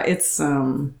 But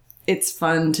it's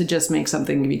fun to just make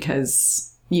something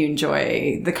because you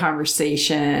enjoy the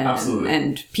conversation. Absolutely.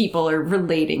 And people are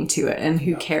relating to it. And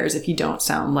who cares if you don't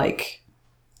sound like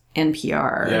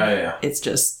NPR? Yeah. It's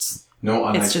just... No,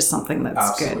 and It's just something that's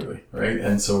absolutely, right?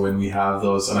 And so when we have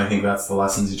those, and I think that's the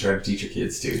lessons you try to teach your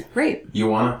kids too. Right. You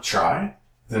want to try?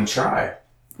 Then try.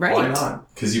 Right. Why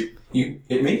not? Because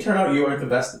it may turn out you aren't the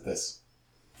best at this.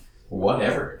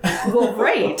 Whatever. Well,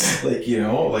 right. Like, you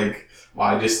know, like,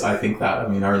 I think that, I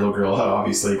mean, our little girl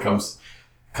obviously comes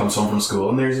home from school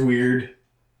and there's the weird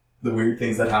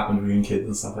things that happen between kids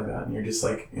and stuff like that. And you're just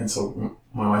like, and so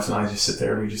my wife and I just sit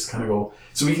there and we just kind of go,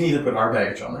 so we can either put our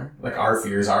baggage on there, like our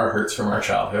fears, our hurts from our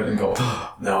childhood and go,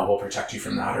 no, we'll protect you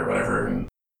from that or whatever. And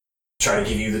try to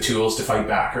give you the tools to fight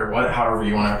back or however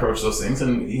you want to approach those things.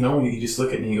 And, you know, you just look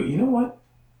at it and you go, you know what?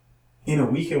 In a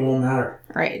week, it won't matter.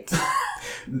 Right.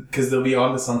 Because they'll be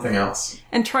on to something else.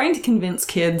 And trying to convince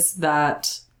kids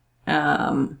that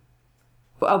of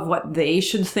what they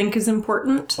should think is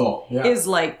important is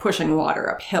like pushing water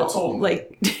uphill. Totally.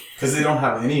 Like, because they don't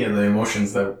have any of the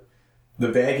emotions that the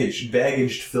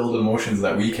baggage filled emotions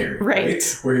that we carry. Right.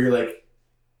 Where you're like,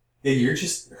 yeah, you're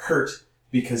just hurt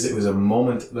because it was a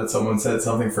moment that someone said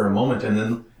something for a moment, and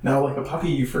then now, like a puppy,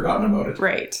 you've forgotten about it.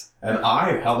 right. And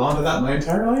I've held on to that my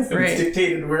entire life, and it's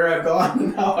dictated where I've gone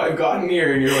and how I've gotten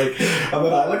here. And you're like, and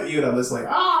then I look at you and I'm just like,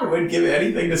 I would give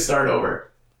anything to start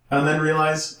over, and then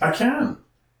realize I can,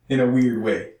 in a weird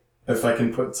way, if I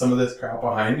can put some of this crap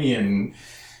behind me. And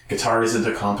guitar isn't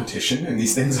a competition, and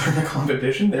these things aren't a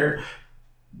competition. I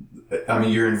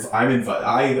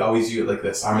always view it like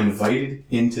this: I'm invited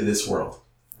into this world.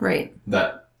 Right.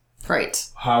 Right.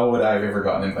 How would I have ever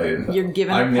gotten invited into that? You're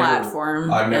given a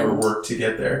platform. I've never worked to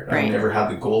get there. Right. I've never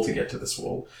had the goal to get to this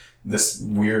world, this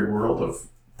weird world of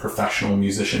professional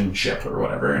musicianship or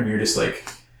whatever. And you're just like,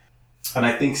 and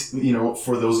I think, you know,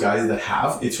 for those guys that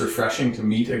have, it's refreshing to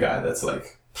meet a guy that's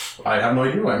like, I have no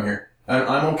idea why I'm here. And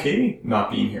I'm okay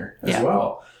not being here as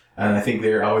well. And I think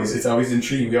it's always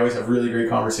intriguing. We always have really great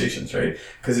conversations, right?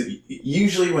 Because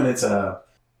usually when it's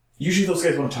usually those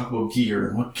guys want to talk about gear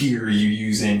and what gear are you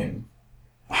using and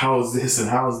how is this and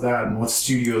how is that and what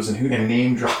studios and who and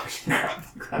name dropping.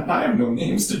 I have no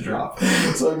names to drop.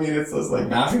 So I mean, it's just like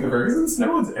Massing the Fergusons.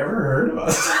 No one's ever heard of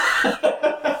us.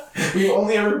 We've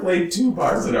only ever played 2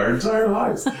 bars in our entire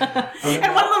lives. And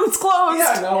one of them's closed.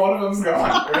 Yeah, now one of them's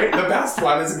gone, right? The best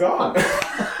one is gone.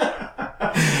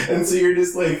 And so you're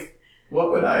just like, what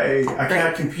would I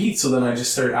can't compete, so then I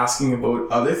just start asking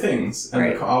about other things.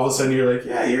 And all of a sudden you're like,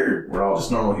 yeah, we're all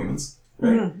just normal humans,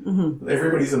 right? Mm-hmm.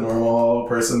 Everybody's a normal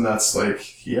person that's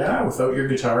like, yeah, without your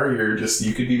guitar,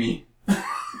 you could be me.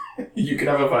 You could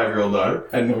have a 5-year-old daughter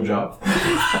and no job.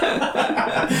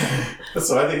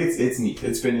 So I think it's neat.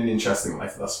 It's been an interesting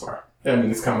life thus far. I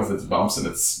mean, it's come with its bumps and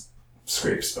its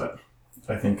scrapes, but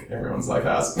I think everyone's life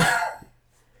has.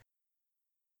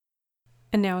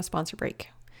 And now a sponsor break.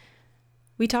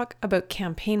 We talk about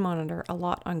Campaign Monitor a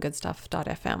lot on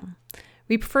goodstuff.fm.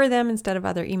 We prefer them instead of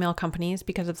other email companies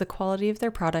because of the quality of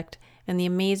their product and the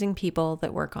amazing people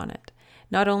that work on it.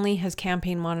 Not only has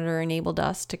Campaign Monitor enabled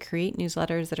us to create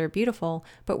newsletters that are beautiful,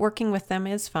 but working with them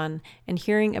is fun and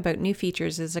hearing about new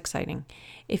features is exciting.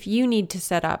 If you need to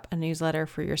set up a newsletter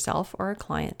for yourself or a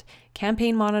client,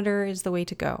 Campaign Monitor is the way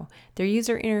to go. Their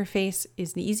user interface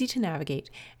is easy to navigate,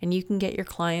 and you can get your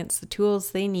clients the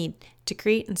tools they need to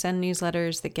create and send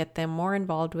newsletters that get them more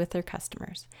involved with their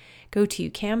customers. Go to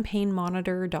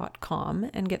campaignmonitor.com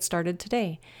and get started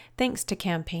today. Thanks to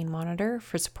Campaign Monitor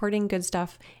for supporting good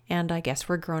stuff, and I guess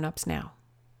we're grown-ups now.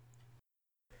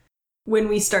 When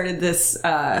we started this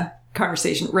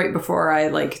conversation, right before I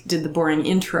did the boring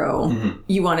intro,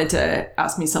 you wanted to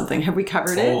ask me something. Have we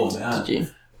covered it? Oh, man. Did you?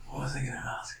 What was I going to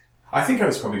ask? I think I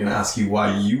was probably going to ask you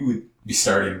why you would be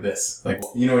starting this.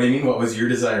 You know what I mean? What was your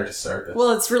desire to start this?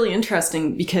 Well, it's really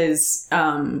interesting because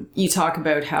you talk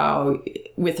about how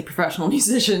with the professional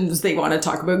musicians, they want to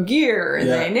talk about gear and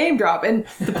they name drop. And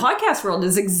the podcast world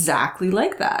is exactly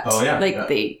like that. Oh, yeah.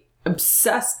 They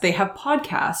obsess. They have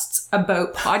podcasts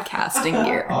about podcasting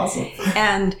gear. Awesome.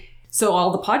 And so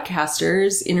all the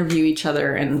podcasters interview each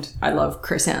other. And I love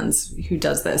Chris Enns, who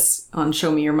does this on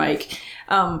Show Me Your Mic.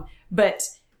 But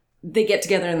they get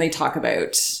together and they talk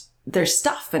about their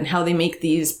stuff and how they make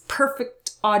these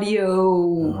perfect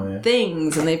audio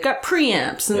things, and they've got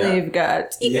preamps and they've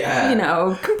got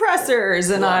compressors,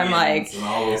 and I'm like,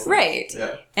 right,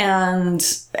 and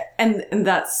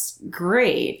that's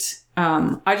great.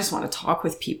 I just want to talk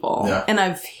with people, and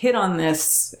I've hit on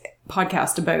this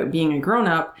podcast about being a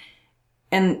grown-up,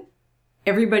 and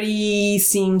everybody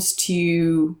seems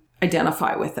to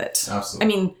identify with it. Absolutely. I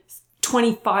mean,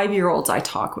 25-year-olds I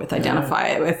talk with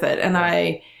identify with it, and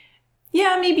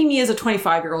maybe me as a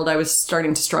 25-year-old, I was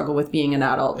starting to struggle with being an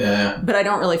adult. But I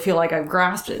don't really feel like I've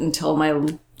grasped it until my,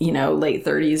 late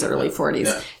 30s, early 40s.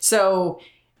 Yeah. So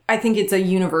I think it's a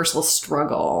universal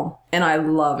struggle, and I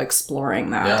love exploring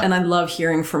that. Yeah. And I love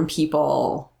hearing from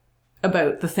people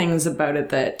about the things about it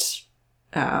that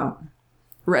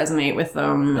resonate with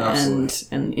them and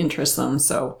interest them.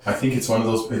 So I think it's one of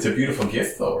those, it's a beautiful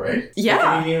gift though, right?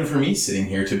 Yeah. Even for me sitting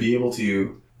here to be able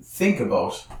to think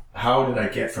about how did I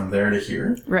get from there to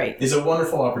here? Right. Is a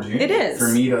wonderful opportunity. It is. For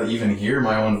me to even hear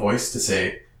my own voice to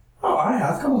say, oh, I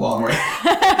have come a long way.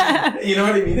 You know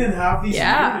what I mean? And have these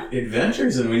weird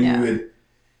adventures. And when you would,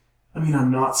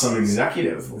 I'm not some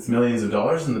executive with millions of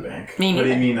dollars in the bank. Me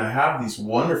neither. But I have these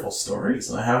wonderful stories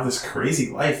and I have this crazy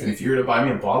life. And if you were to buy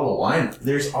me a bottle of wine,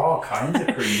 there's all kinds of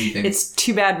crazy things. It's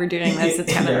too bad we're doing this at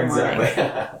 10 in the morning.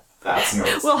 Exactly. That's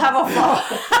nice. We'll have a follow.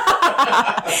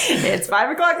 It's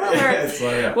 5 o'clock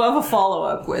later. We'll have a follow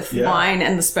up with wine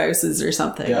and the spouses or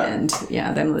something, and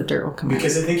then the dirt will come.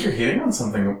 Because I think you're hitting on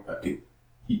something.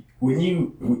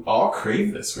 When we all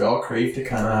crave this, we all crave to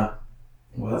kind of,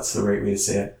 that's the right way to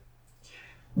say it.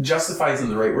 Justify isn't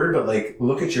the right word, but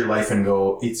look at your life and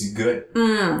go, it's good.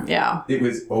 Yeah. It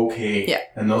was okay. Yeah.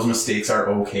 And those mistakes are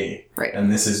okay. Right.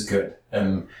 And this is good.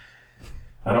 And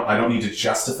I don't need to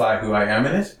justify who I am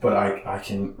in it, but I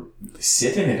can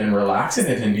sit in it and relax in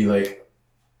it and be like,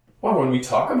 well, when we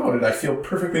talk about it, I feel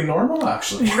perfectly normal,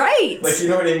 actually. Right. You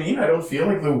know what I mean? I don't feel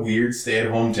like the weird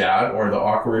stay-at-home dad or the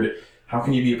awkward, how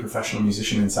can you be a professional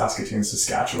musician in Saskatoon,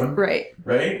 Saskatchewan? Right.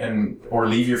 Right? Or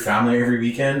leave your family every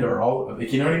weekend or all,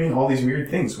 you know what I mean? All these weird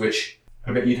things, which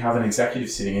I bet you'd have an executive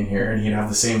sitting in here and he'd have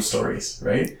the same stories,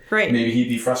 right? Right. Maybe he'd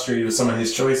be frustrated with some of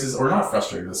his choices or not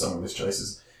frustrated with some of his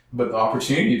choices. But the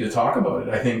opportunity to talk about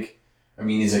it, I think,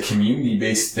 is a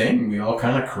community-based thing. We all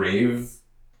kind of crave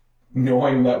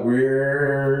knowing that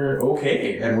we're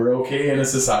okay and we're okay in a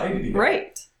society together.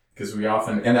 Right. Because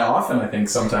I think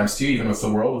sometimes too, even with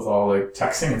the world, with all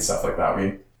texting and stuff like that,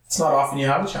 it's not often you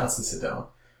have a chance to sit down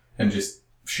and just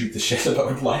shoot the shit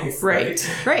about life. Right.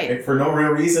 For no real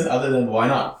reason other than why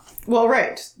not? Well,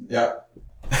 right. Yeah.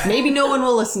 Maybe no one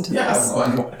will listen to this.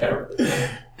 Yeah, whatever.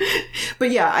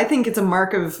 But yeah, I think it's a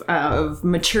mark of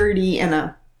maturity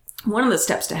and one of the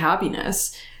steps to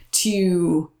happiness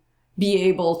to be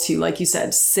able to, like you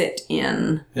said, sit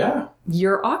in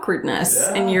your awkwardness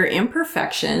and your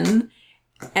imperfection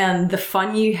and the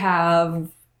fun you have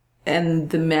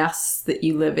and the mess that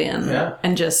you live in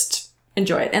and just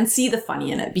enjoy it and see the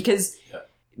funny in it because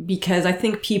I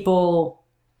think people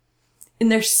in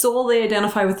their soul, they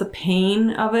identify with the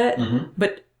pain of it,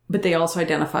 but they also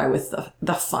identify with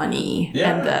the funny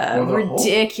and the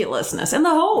ridiculousness and the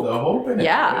hope. The hope in it.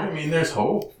 Yeah. Right? There's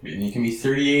hope. You can be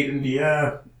 38 and be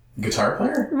a guitar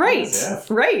player. Right.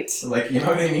 Right. You know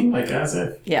what I mean? I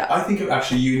think of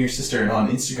actually you and your sister on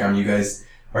Instagram, you guys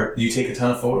you take a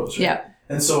ton of photos, right? Yeah.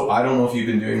 And so I don't know if you've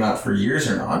been doing that for years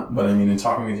or not, but I mean, in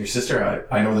talking with your sister,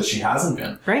 I know that she hasn't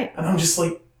been. Right. And I'm just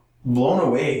like blown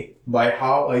away by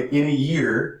how, like, in a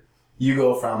year you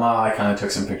go from, I kind of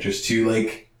took some pictures to,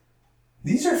 like,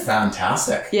 these are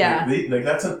fantastic. Yeah.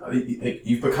 Like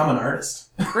you've become an artist.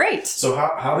 Right. So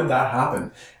how did that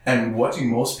happen? And what do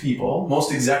most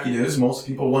executives, most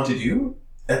people want to do?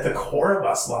 At the core of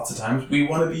us, lots of times, we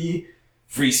want to be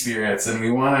free spirits and we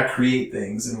want to create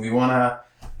things and we want to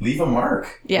leave a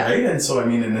mark. Yeah. Right? And so, I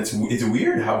mean, and it's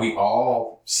weird how we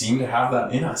all seem to have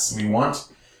that in us. We want,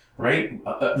 right?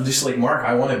 Just like Mark,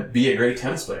 I want to be a great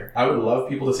tennis player. I would love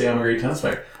people to say I'm a great tennis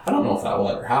player. I don't know if that will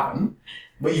ever happen.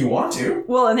 But you want to.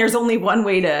 Well, and there's only one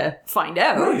way to find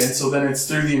out. Right, and so then it's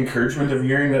through the encouragement of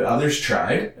hearing that others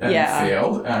tried and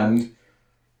failed and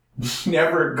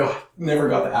never got the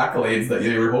accolades that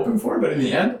they were hoping for. But in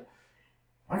the end,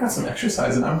 I got some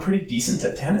exercise and I'm pretty decent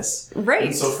at tennis. Right.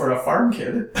 And so for a farm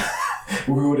kid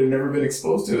who would have never been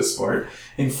exposed to a sport,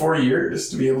 in 4 years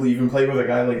to be able to even play with a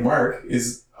guy like Mark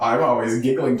I'm always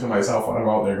giggling to myself when I'm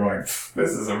out there going,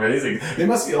 this is amazing. They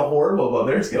must feel horrible about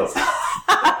their skills.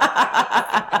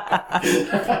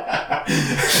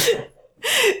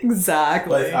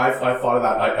 Exactly. Like I've thought of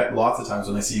that lots of times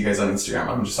when I see you guys on Instagram.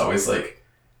 I'm just always like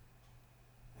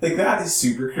that is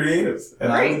super creative,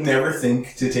 and I would never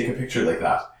think to take a picture like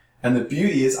that. And the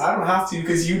beauty is, I don't have to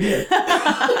because you did.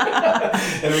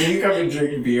 And when you come and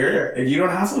drink beer, and you don't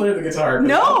have to play the guitar.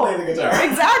 No, I'll play the guitar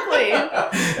exactly.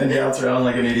 And dance around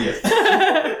like an idiot.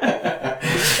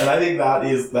 And I think that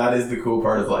is the cool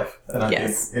part of life. And I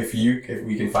think if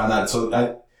we can find that,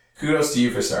 so kudos to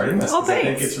you for starting this. Oh, thanks.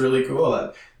 I think it's really cool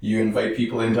that you invite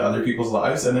people into other people's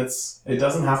lives, and it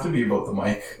doesn't have to be about the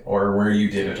mic or where you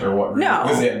did it or what room it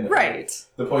was in. Right.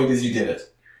 The point is you did it.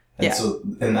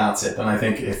 And that's it. And I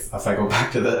think if I go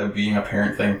back to the being a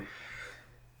parent thing,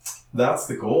 that's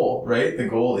the goal, right? The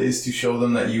goal is to show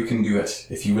them that you can do it.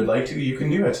 If you would like to, you can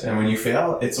do it. And when you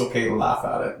fail, it's okay to laugh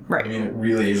at it. Right. I mean, it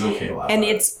really is okay to laugh at it. And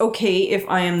it's okay if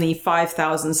I am the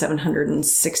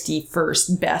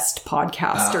 5,761st best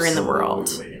podcaster in the world.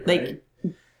 Right? Like,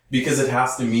 because it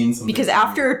has to mean something. Because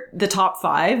after the top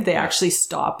 5, they actually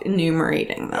stop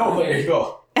enumerating them. Oh, there you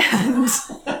go. And,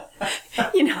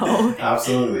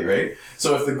 Absolutely, right?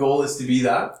 So if the goal is to be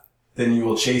that, then you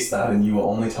will chase that and you will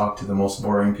only talk to the most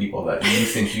boring people that you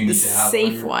think you need to have.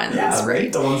 Safe ones,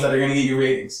 right? The ones that are going to get you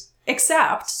ratings.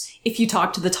 Except if you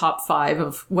talk to the top 5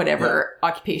 of whatever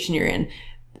occupation you're in,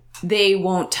 they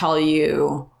won't tell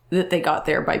you that they got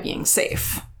there by being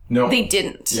safe. No. They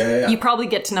didn't. Yeah. You probably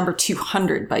get to number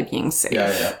 200 by being safe.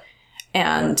 Yeah.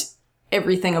 And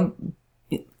everything,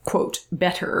 quote,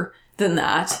 better than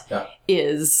that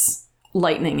is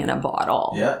lightning in a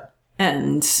bottle. Yeah.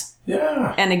 And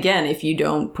again, if you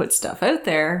don't put stuff out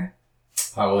there,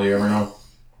 how will you ever know?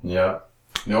 Yeah.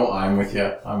 No, I'm with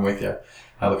you. I look at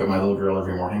my little girl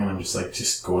every morning and I'm just like,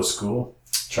 just go to school,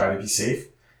 try to be safe,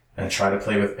 and try to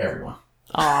play with everyone.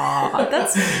 Aw,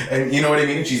 that's... And you know what I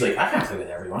mean? And she's like, I can't play with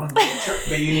everyone.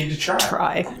 But you need to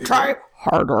try. Try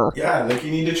harder. Yeah, like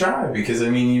you need to try, because I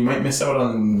mean, you might miss out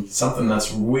on something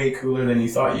that's way cooler than you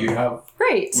thought you'd have.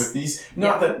 Right. With these,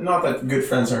 not that good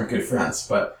friends aren't good friends,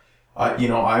 but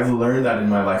I've learned that in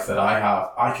my life that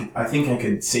I think I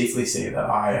could safely say that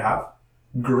I have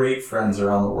great friends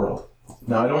around the world.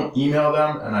 Now I don't email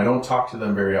them and I don't talk to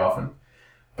them very often,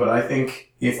 but I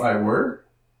think if I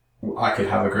could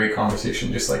have a great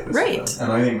conversation just like this with them.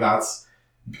 And I think that's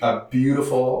a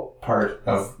beautiful part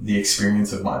of the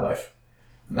experience of my life.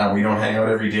 Now, we don't hang out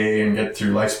every day and get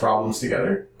through life's problems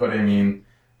together, but I mean,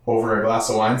 over a glass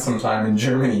of wine sometime in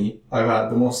Germany, I've had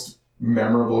the most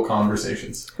memorable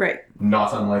conversations. Right.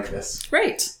 Not unlike this.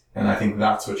 Right. And I think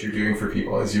that's what you're doing for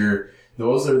people,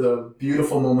 those are the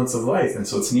beautiful moments of life. And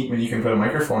so it's neat when you can put a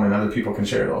microphone and other people can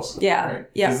share those. Yeah. Right?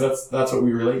 Yeah. Because that's what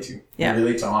we relate to. Yeah. We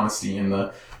relate to honesty and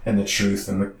the truth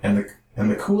and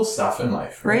the cool stuff in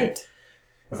life. Right.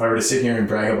 If I were to sit here and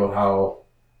brag about how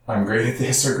I'm great at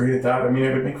this or great at that, I mean,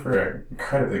 it would make for an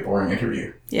incredibly boring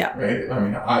interview. Yeah. Right? I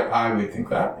mean, I would think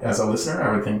that. As a listener,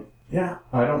 I would think,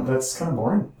 that's kind of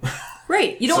boring.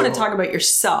 Right. You don't want to talk about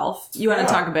yourself. You want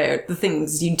to talk about the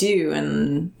things you do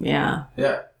and Yeah.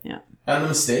 Yeah. And the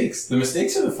mistakes. The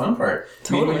mistakes are the fun part.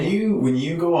 Totally. I mean, when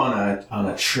you go on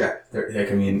a trip, so I'm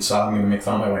going to make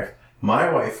fun of my wife. My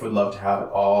wife would love to have it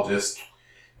all just,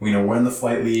 when the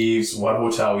flight leaves, what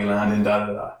hotel we land in,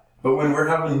 da-da-da. But when we're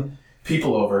having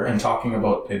people over and talking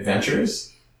about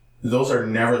adventures, those are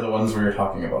never the ones we're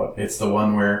talking about. It's the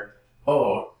one where,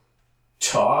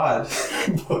 Todd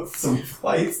booked some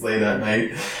flights late at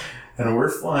night and we're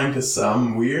flying to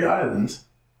some weird island.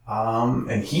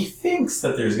 And he thinks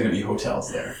that there's going to be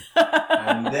hotels there.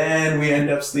 And then we end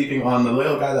up sleeping on the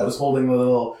little guy that was holding the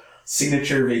little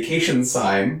signature vacation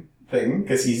sign thing,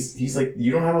 because he's like,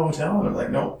 you don't have a hotel? And I'm like,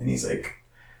 no. And he's like,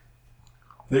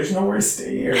 there's nowhere to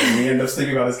stay here. And we end up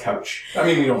sleeping on his couch. I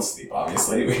mean, we don't sleep,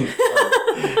 obviously. We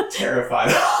are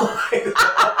terrified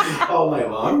all night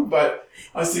long. But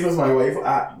I sleep with my wife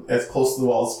as close to the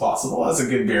wall as possible as a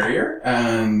good barrier.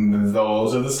 And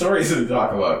those are the stories that we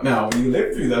talk about. Now, when you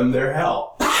live through them, they're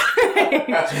hell.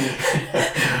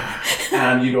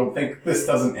 And you don't think this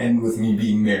doesn't end with me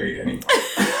being married anymore.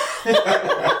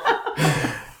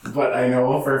 But I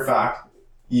know for a fact,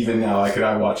 even now,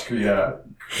 I watch Karina.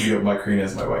 Karina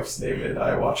is my wife's David.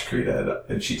 I watch Karina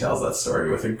and she tells that story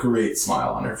with a great smile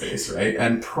on her face, right?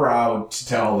 And proud to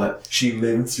tell that she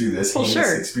lived through this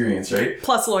heinous experience, right?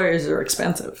 Plus lawyers are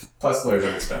expensive.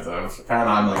 And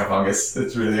I'm like a fungus.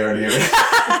 It's really hard to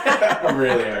get I'm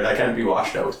really hard. I can't be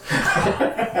washed out.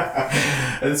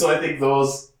 And so I think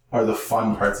those are the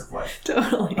fun parts of life.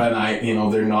 Totally.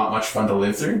 And they're not much fun to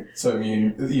live through. So I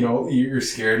mean, you're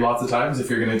scared lots of times if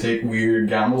you're going to take weird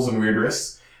gambles and weird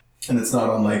risks. And it's not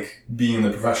unlike being in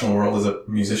the professional world as a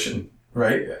musician,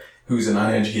 right? Who's an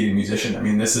uneducated musician. I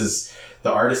mean, the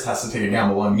artist has to take a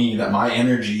gamble on me that my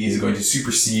energy is going to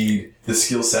supersede the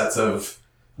skill sets of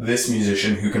this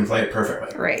musician who can play it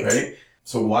perfectly. Right?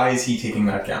 So why is he taking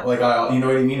that gamble? Like, you know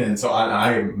what I mean? And so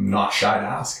I am not shy to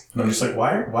ask. And I'm just like,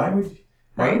 why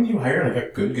wouldn't you hire like a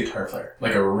good guitar player?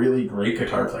 Like a really great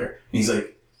guitar player? And he's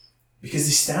like, because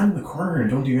they stand in the corner and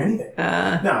don't do anything.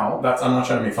 Now, I'm not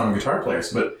trying to make fun of guitar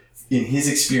players, but in his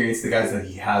experience, the guys that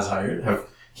he has hired,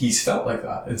 he's felt like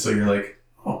that. And so you're like,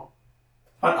 oh,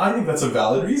 I think that's a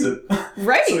valid reason.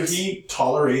 Right. So he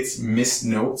tolerates missed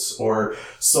notes or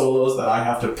solos that I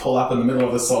have to pull up in the middle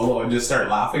of a solo and just start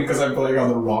laughing because I'm playing on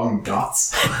the wrong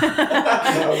dots on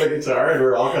the guitar. And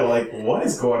we're all kind of like, what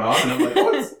is going on? And I'm like,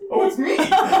 oh, it's me.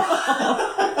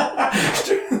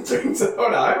 Turns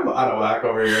out I'm out of whack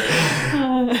over here.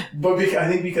 But I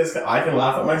think because I can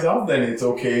laugh at myself, then it's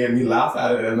okay, and we laugh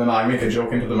at it, and then I make a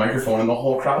joke into the microphone, and the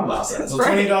whole crowd laughs at it. So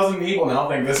 20,000 people now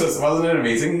think wasn't it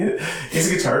amazing? His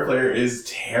guitar player is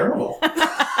terrible.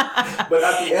 But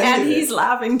at the end he's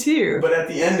laughing too. But at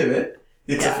the end of it,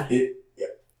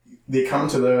 they come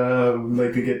to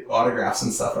we get autographs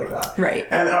and stuff like that. Right.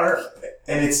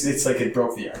 And it's like it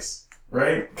broke the ice,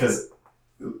 right? Because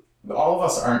all of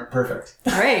us aren't perfect.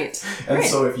 Right. And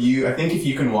so if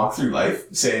you can walk through life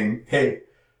saying, hey,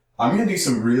 I'm going to do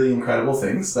some really incredible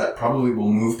things that probably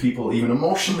will move people even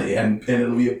emotionally, and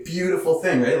it'll be a beautiful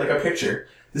thing, right? Like a picture.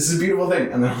 This is a beautiful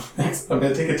thing. And then next, I'm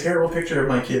going to take a terrible picture of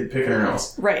my kid picking her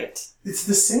nose. Right. It's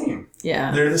the same.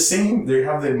 Yeah. They're the same. They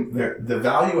have the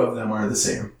value of them are the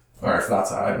same. Or if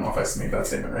that's, I don't know if I made that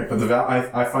statement right, but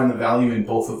I find the value in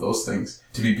both of those things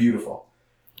to be beautiful.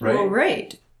 Right? Well,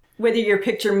 right. Whether your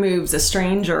picture moves a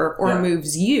stranger or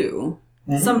moves you,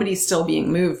 somebody's still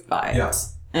being moved by it. Yeah.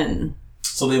 And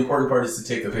so the important part is to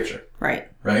take the picture. Right.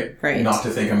 Right? Not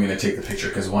to think I'm going to take the picture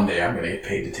because one day I'm going to get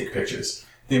paid to take pictures.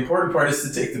 The important part is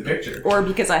to take the picture. Or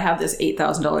because I have this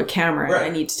 $8,000 camera and I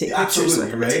need to take pictures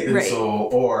with it. Right? And so,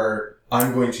 or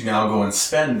I'm going to now go and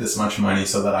spend this much money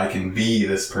so that I can be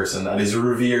this person that is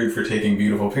revered for taking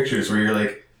beautiful pictures, where you're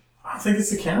like, I don't think it's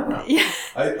the camera. Yeah.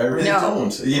 I really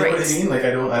don't. You know what I mean? Like,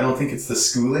 I don't think it's the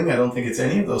schooling. I don't think it's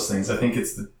any of those things. I think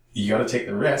it's you got to take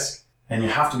the risk, and you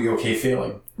have to be okay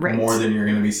failing more than you're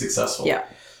going to be successful. Yeah.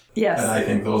 Yes. And I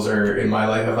think those are, in my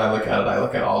life, if I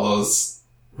look at all those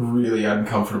really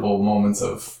uncomfortable moments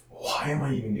of, why am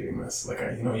I even doing this? Like,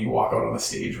 you walk out on a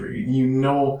stage where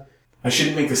I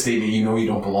shouldn't make the statement, you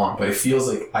don't belong, but it feels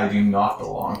like I do not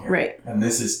belong here. Right. And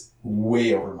this is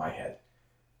way over my head.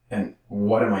 And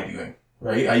what am I doing?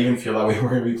 Right? I even feel that way. We're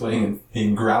going to be playing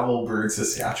in Gravelbourg,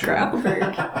 Saskatchewan.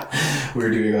 Gravelbourg.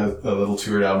 We're doing a little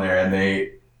tour down there,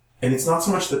 and it's not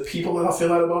so much the people that I'll feel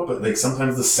that about, but like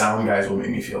sometimes the sound guys will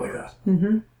make me feel like that.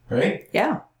 Mm-hmm. Right?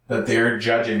 Yeah. That they're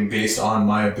judging based on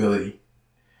my ability.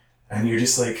 And you're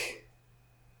just like,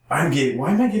 why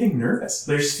am I getting nervous?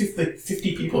 There's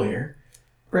 50 people here.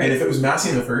 Right. And if it was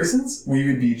Massey and the Fergusons, we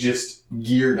would be just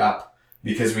geared up.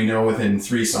 Because we know within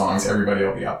 3 songs, everybody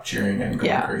will be up cheering and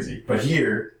going crazy. But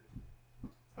here,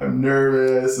 I'm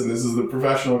nervous, and this is the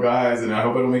professional guys, and I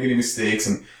hope I don't make any mistakes.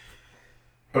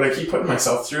 But I keep putting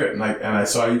myself through it. And I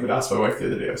even asked my wife the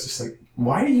other day, I was just like,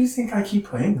 why do you think I keep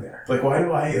playing there? Like, why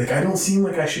do I don't seem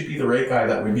like I should be the right guy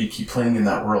that would keep playing in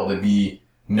that world and be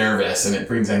nervous, and it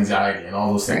brings anxiety and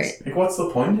all those things. Right. Like, what's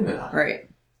the point in that? Right.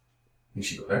 And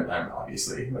she goes, I'm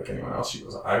obviously, like anyone else, she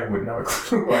goes, I wouldn't have a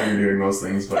clue why you're doing those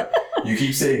things, but you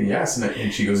keep saying yes.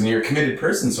 And she goes, and you're a committed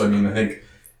person. So, I think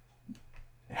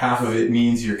half of it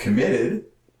means you're committed.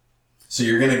 So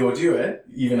you're going to go do it,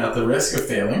 even at the risk of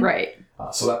failing. Right.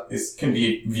 So that can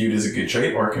be viewed as a good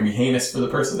trait, or it can be heinous for the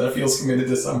person that feels committed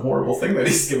to some horrible thing that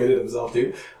he's committed himself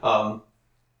to. And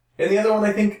the other one,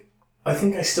 I think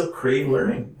I still crave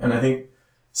learning. And I think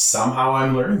somehow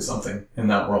I'm learning something in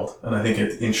that world. And I think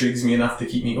it intrigues me enough to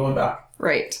keep me going back.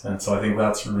 Right. And so I think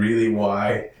that's really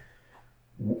why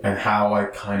and how I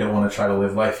kind of want to try to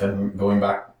live life. And going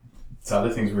back to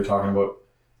other things we were talking about,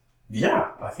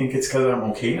 yeah, I think it's because I'm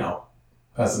okay now.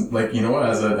 As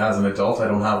an adult,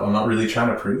 I'm not really trying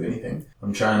to prove anything.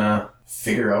 I'm trying to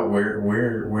figure out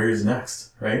where is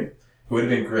next, right? It would have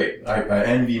been great. I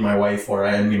envy my wife, or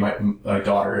I envy my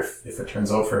daughter if it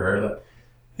turns out for her that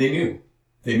they knew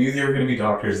they were going to be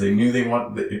doctors. They knew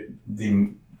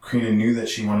Karina knew that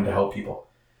she wanted to help people,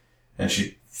 and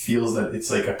she feels that it's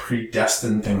like a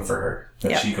predestined thing for her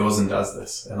that she goes and does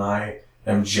this. And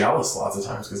I'm jealous lots of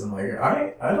times because I'm like,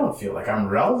 I don't feel like I'm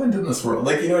relevant in this world.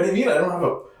 Like, you know what I mean? I don't have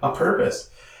a purpose.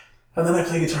 And then I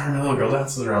play guitar and my little girl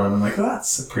dances around and I'm like, well,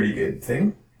 that's a pretty good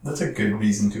thing. That's a good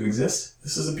reason to exist.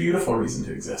 This is a beautiful reason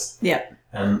to exist. Yeah.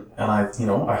 And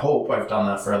I hope I've done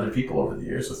that for other people over the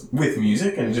years with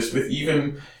music and just with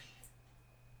even,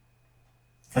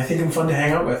 I think I'm fun to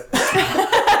hang out with.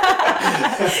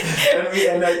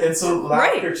 and so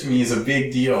laughter to me is a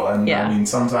big deal. And I mean,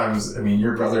 sometimes,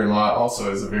 your brother-in-law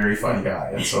also is a very funny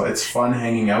guy. And so it's fun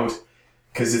hanging out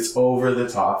because it's over the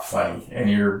top funny and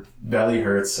your belly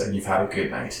hurts and you've had a good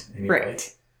night. And you're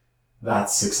like,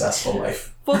 that's successful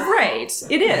life. Well, right.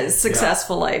 It is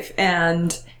successful life.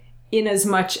 And in as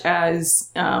much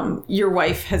as your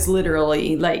wife has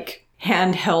literally like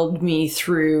handheld me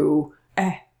through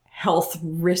a health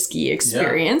risky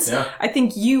experience. I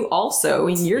think you also,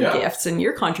 in your gifts and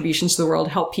your contributions to the world,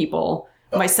 help people,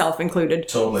 myself included,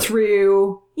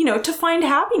 through, to find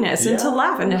happiness and to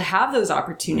laugh and to have those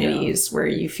opportunities where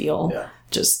you feel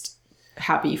just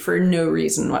happy for no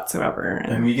reason whatsoever.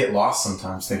 And we get lost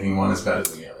sometimes thinking one is better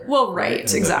than the other. Well,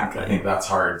 right, exactly. I think that's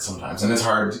hard sometimes. And it's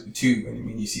hard too. I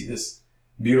mean, you see this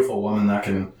beautiful woman that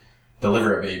can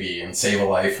deliver a baby and save a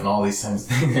life and all these kinds of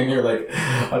things. And you're like,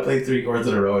 I played 3 chords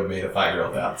in a row and made a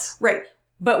 5-year-old dance. Right.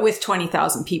 But with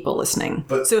 20,000 people listening.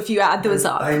 So if you add those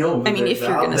up. I know. If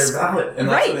you're going to... They're valid. And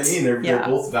that's what I mean. They're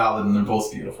both valid and they're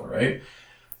both beautiful, right?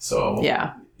 So...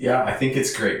 Yeah, I think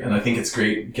it's great. And I think it's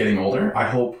great getting older. I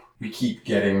hope we keep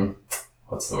getting...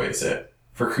 What's the way to say it?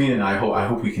 For Karina and I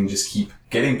hope we can just keep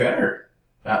getting better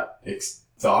at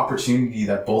the opportunity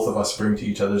that both of us bring to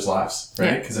each other's lives,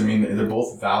 right? Because they're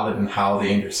both valid in how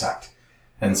they intersect,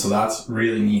 and so that's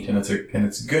really neat. And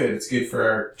it's good. It's good for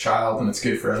our child, and it's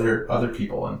good for other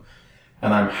people. And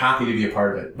I'm happy to be a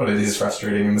part of it. But it is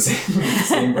frustrating in the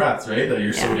same breath, right? That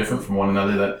you're so different from one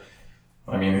another. That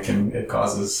it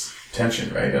causes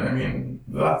tension, right? And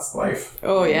that's life.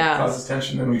 Oh yeah, it causes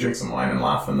tension. Then we drink some wine and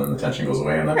laugh, and then the tension goes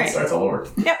away, and then it starts all over.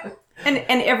 Yep. And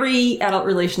every adult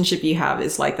relationship you have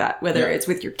is like that, whether it's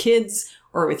with your kids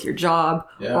or with your job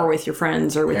or with your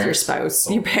friends or with your spouse,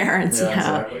 your parents.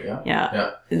 Exactly.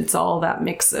 Yeah. It's all that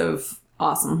mix of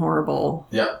awesome, horrible.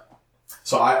 Yeah.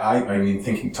 So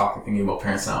thinking about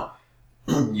parents now,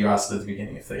 you asked at the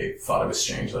beginning if they thought it was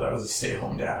strange that I was a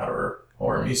stay-at-home dad or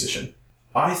a musician.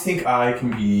 I think I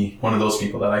can be one of those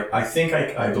people that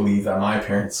I believe that my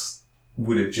parents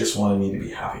would have just wanted me to be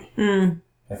happy.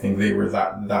 I think they were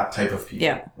that type of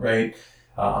people, right?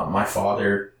 My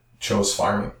father chose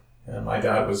farming, and my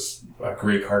dad was a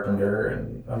great carpenter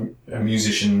and a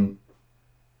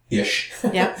musician-ish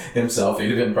himself.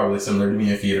 He'd have been probably similar to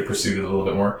me if he had pursued it a little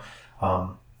bit more.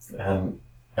 And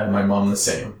my mom the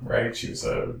same, right? She was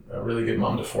a really good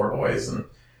mom to 4 boys and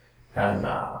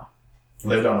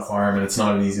lived on a farm, and it's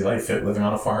not an easy life living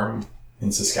on a farm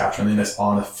in Saskatchewan,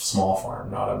 on a small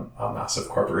farm, not a massive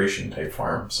corporation type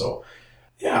farm. So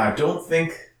yeah, I don't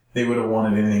think they would have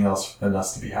wanted anything else than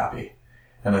us to be happy.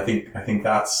 And I think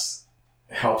that's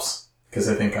helps, because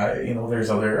I think I've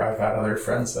had other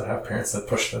friends that have parents that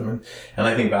push them, and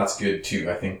I think that's good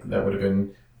too. I think that would have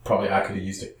been, probably I could have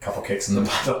used a couple kicks in the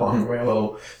butt along the way a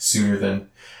little sooner than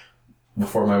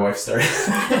before my wife started.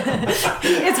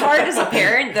 It's hard as a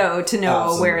parent though to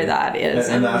know where that is,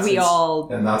 and we all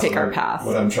pick our path.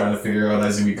 What I'm trying to figure out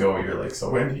as we go, you're like, so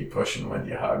when do you push and when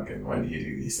do you hug and when do you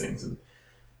do these things?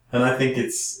 And I think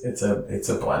it's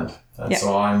a blend. And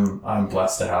so I'm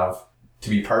blessed to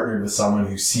be partnered with someone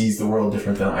who sees the world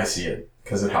different than I see it,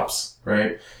 because it helps,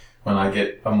 right? When I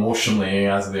get emotionally,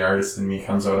 as the artist in me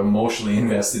comes out, emotionally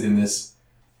invested in this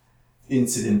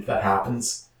incident that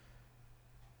happens,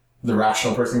 the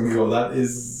rational person can go, that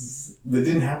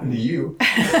didn't happen to you.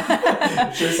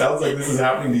 It sure sounds like this is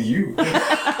happening to you.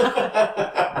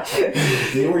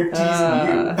 They were teasing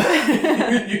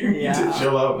you. You need to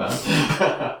chill out, man.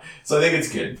 So I think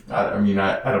it's good. I mean,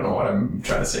 I don't know what I'm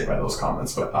trying to say by those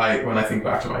comments, but when I think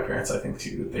back to my parents, I think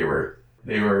too that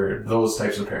they were those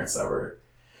types of parents that were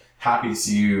happy to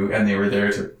see you, and they were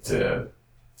there to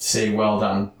say well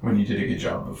done when you did a good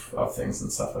job of things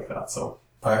and stuff like that. So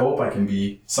I hope I can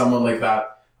be someone like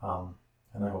that.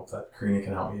 And I hope that Karina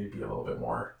can help me to be a little bit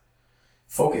more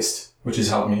focused, which has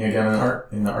helped me again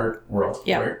in the art world.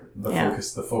 Yeah. Right?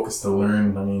 The focus to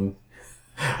learn. I mean,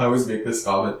 I always make this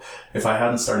comment. If I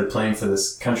hadn't started playing for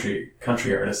this country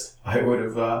artist, I would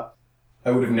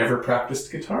have never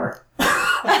practiced guitar.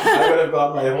 I would have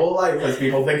gone my whole life as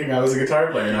people thinking I was a guitar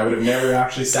player, and I would have never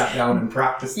actually sat down and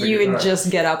practiced the guitar. You would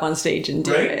just get up on stage and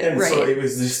do it. And so it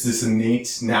was just this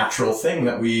innate, natural thing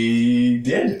that we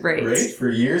did. Right? For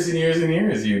years and years and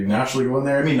years. You'd naturally go in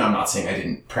there. I mean, I'm not saying I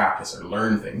didn't practice or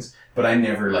learn things, but I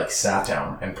never sat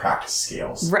down and practiced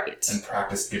scales. Right. And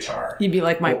practiced guitar. You'd be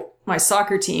like my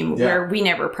soccer team where we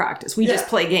never practice. We just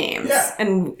play games. Yeah.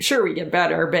 And sure, we get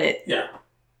better, but... Yeah.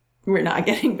 We're not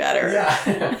getting better.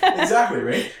 Yeah, exactly,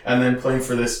 right? And then playing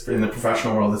for this in the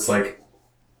professional world, it's like,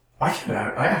 I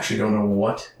actually don't know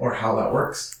what or how that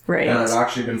works. Right. And I've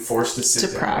actually been forced to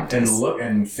sit down and look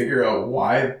and figure out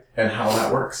why and how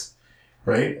that works.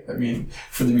 Right? I mean,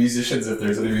 for the musicians, if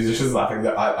there's any musicians laughing,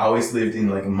 I always lived in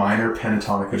minor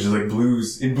pentatonic, which is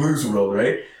blues, in blues world,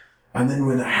 right? And then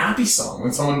when a happy song,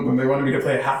 when they wanted me to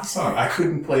play a happy song, I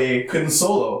couldn't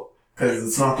solo. Because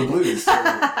it's not the blues.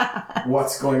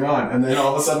 What's going on? And then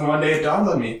all of a sudden one day it dawned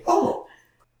on me,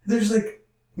 there's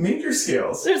major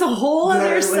scales. There's a whole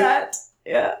other set.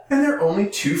 Yeah. And they're only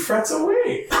 2 frets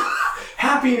away.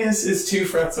 Happiness is 2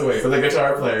 frets away for the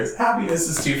guitar players. Happiness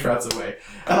is 2 frets away.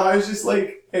 And I was just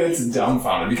it's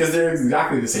dumbfounded because they're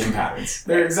exactly the same patterns.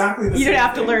 They're exactly the same. You don't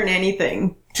have to learn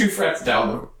anything. 2 frets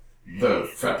down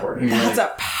the fretboard. That's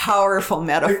a powerful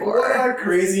metaphor. What a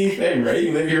crazy thing, right?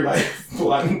 You live your life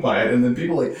blinded by it, and then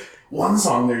people one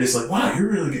song, they're just wow, you're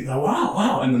really good.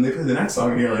 Wow. And then they play the next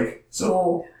song, and you're like,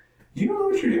 so, do you know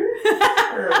what you're doing?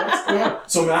 Or what's going on?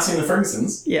 So Massey and the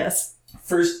Fergusons. Yes.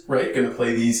 First, right, going to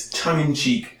play these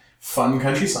tongue-in-cheek, fun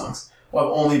country songs. Well,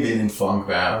 I've only been in funk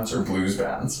bands or blues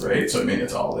bands, right? So, I mean,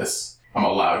 it's all this... I'm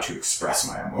allowed to express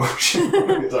my emotion on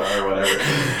the guitar or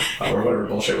whatever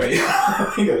bullshit way you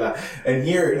think of that. And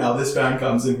here, now this band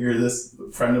comes and here this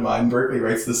friend of mine, Berkeley,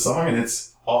 writes this song and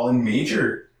it's all in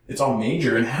major. It's all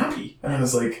major and happy. And I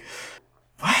was like,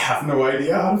 I have no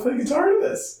idea how to play guitar to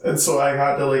this. And so I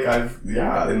had to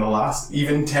in the last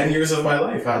even 10 years of my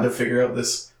life, I had to figure out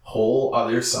this whole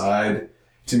other side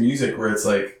to music where it's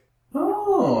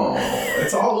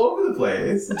it's all over the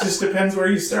place. It just depends where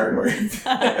you start and where you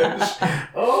finish.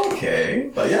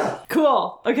 Okay. But yeah.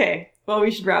 Cool. Okay. Well,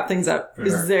 we should wrap things up. Sure.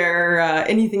 Is there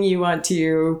anything you want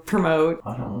to promote?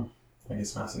 I don't know. I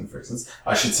guess Massey and Fergusons.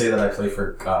 I should say that I play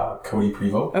for Cody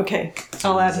Prevost. Okay.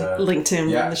 I'll add a link to him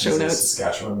in the show notes. He's a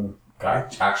Saskatchewan guy.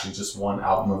 Actually just won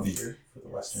Album of the Year for the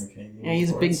Western Canadian. Yeah,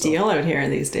 he's a big deal out here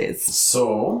these days.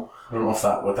 So... I don't know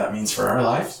what that means for our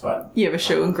lives, but... You have a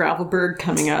show in Gravelbourg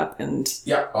coming up, and...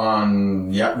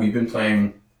 we've been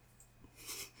playing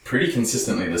pretty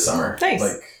consistently this summer.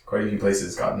 Nice. Quite a few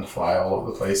places, gotten to fly all over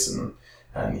the place,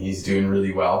 and he's doing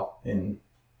really well in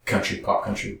pop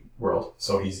country world.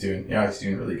 So he's doing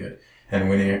really good. And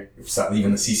winning it,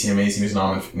 even the CCMAs, he was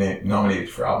nominated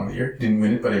for Album of the Year. Didn't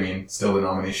win it, but I mean, still the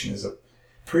nomination is a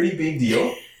pretty big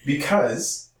deal,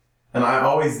 because, and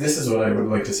this is what I would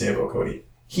like to say about Cody.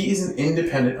 He is an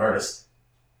independent artist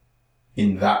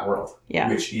in that world,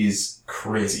 which is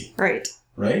crazy. Right.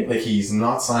 Right? He's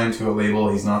not signed to a label.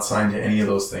 He's not signed to any of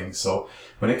those things. So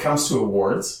when it comes to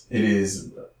awards, it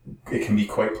can be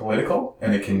quite political,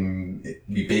 and it can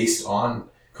be based on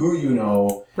who you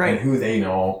know and who they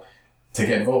know to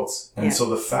get votes. And so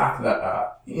the fact that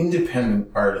an independent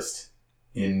artist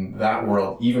in that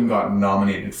world even got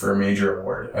nominated for a major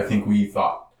award, I think we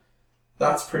thought,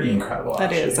 that's pretty incredible.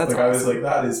 That actually. That's awesome. I was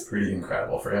that is pretty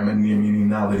incredible for him. And I mean,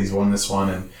 now that he's won this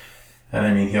one, and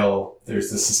I mean,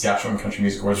 there's the Saskatchewan Country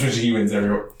Music Awards, which he wins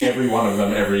every one of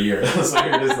them every year. So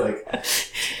you're just okay,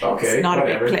 it's not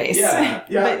whatever. A big place. Yeah.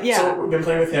 But so we've been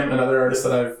playing with him. Another artist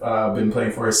that I've been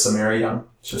playing for is Samara Young.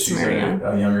 So she's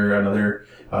another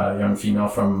young female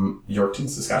from Yorkton,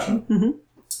 Saskatchewan. Mm-hmm.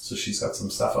 So she's got some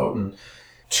stuff out and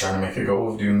trying to make a go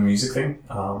of doing the music thing.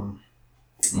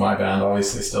 My band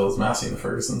obviously still is Massey and the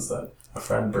Fergusons that a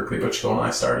friend Berkeley Butchko and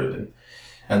I started,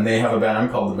 and they have a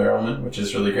band called the Barrelmen, which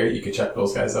is really great. You could check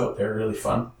those guys out. They're really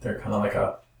fun. They're kind of like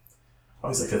a I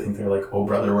always like to think they're like, oh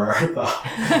brother, where art thou?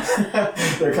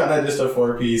 They're kind of just a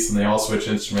 4-piece, and they all switch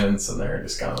instruments, and they're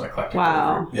just kind of an eclectic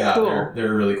Wow. group. Yeah, cool.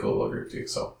 they're a really cool little group too.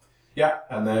 So yeah,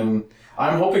 and then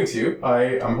I'm hoping to.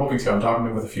 I'm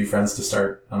talking with a few friends to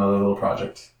start another little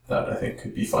project that I think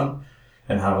could be fun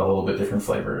and have a little bit different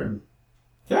flavor. And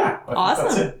yeah, I think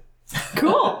that's it.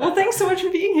 Cool. Well, thanks so much for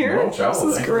being here. No trouble.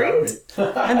 This is great.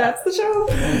 And that's the show.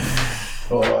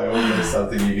 Oh, I hope there's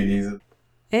something you can use it.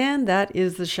 And that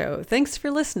is the show. Thanks for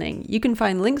listening. You can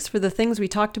find links for the things we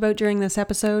talked about during this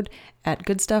episode at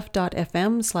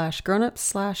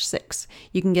goodstuff.fm/grownups/6.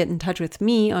 You can get in touch with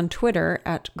me on Twitter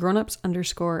at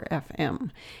grownups_FM.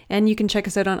 And you can check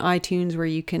us out on iTunes, where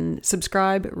you can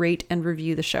subscribe, rate, and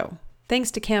review the show. Thanks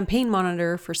to Campaign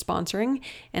Monitor for sponsoring,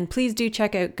 and please do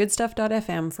check out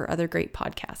goodstuff.fm for other great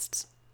podcasts.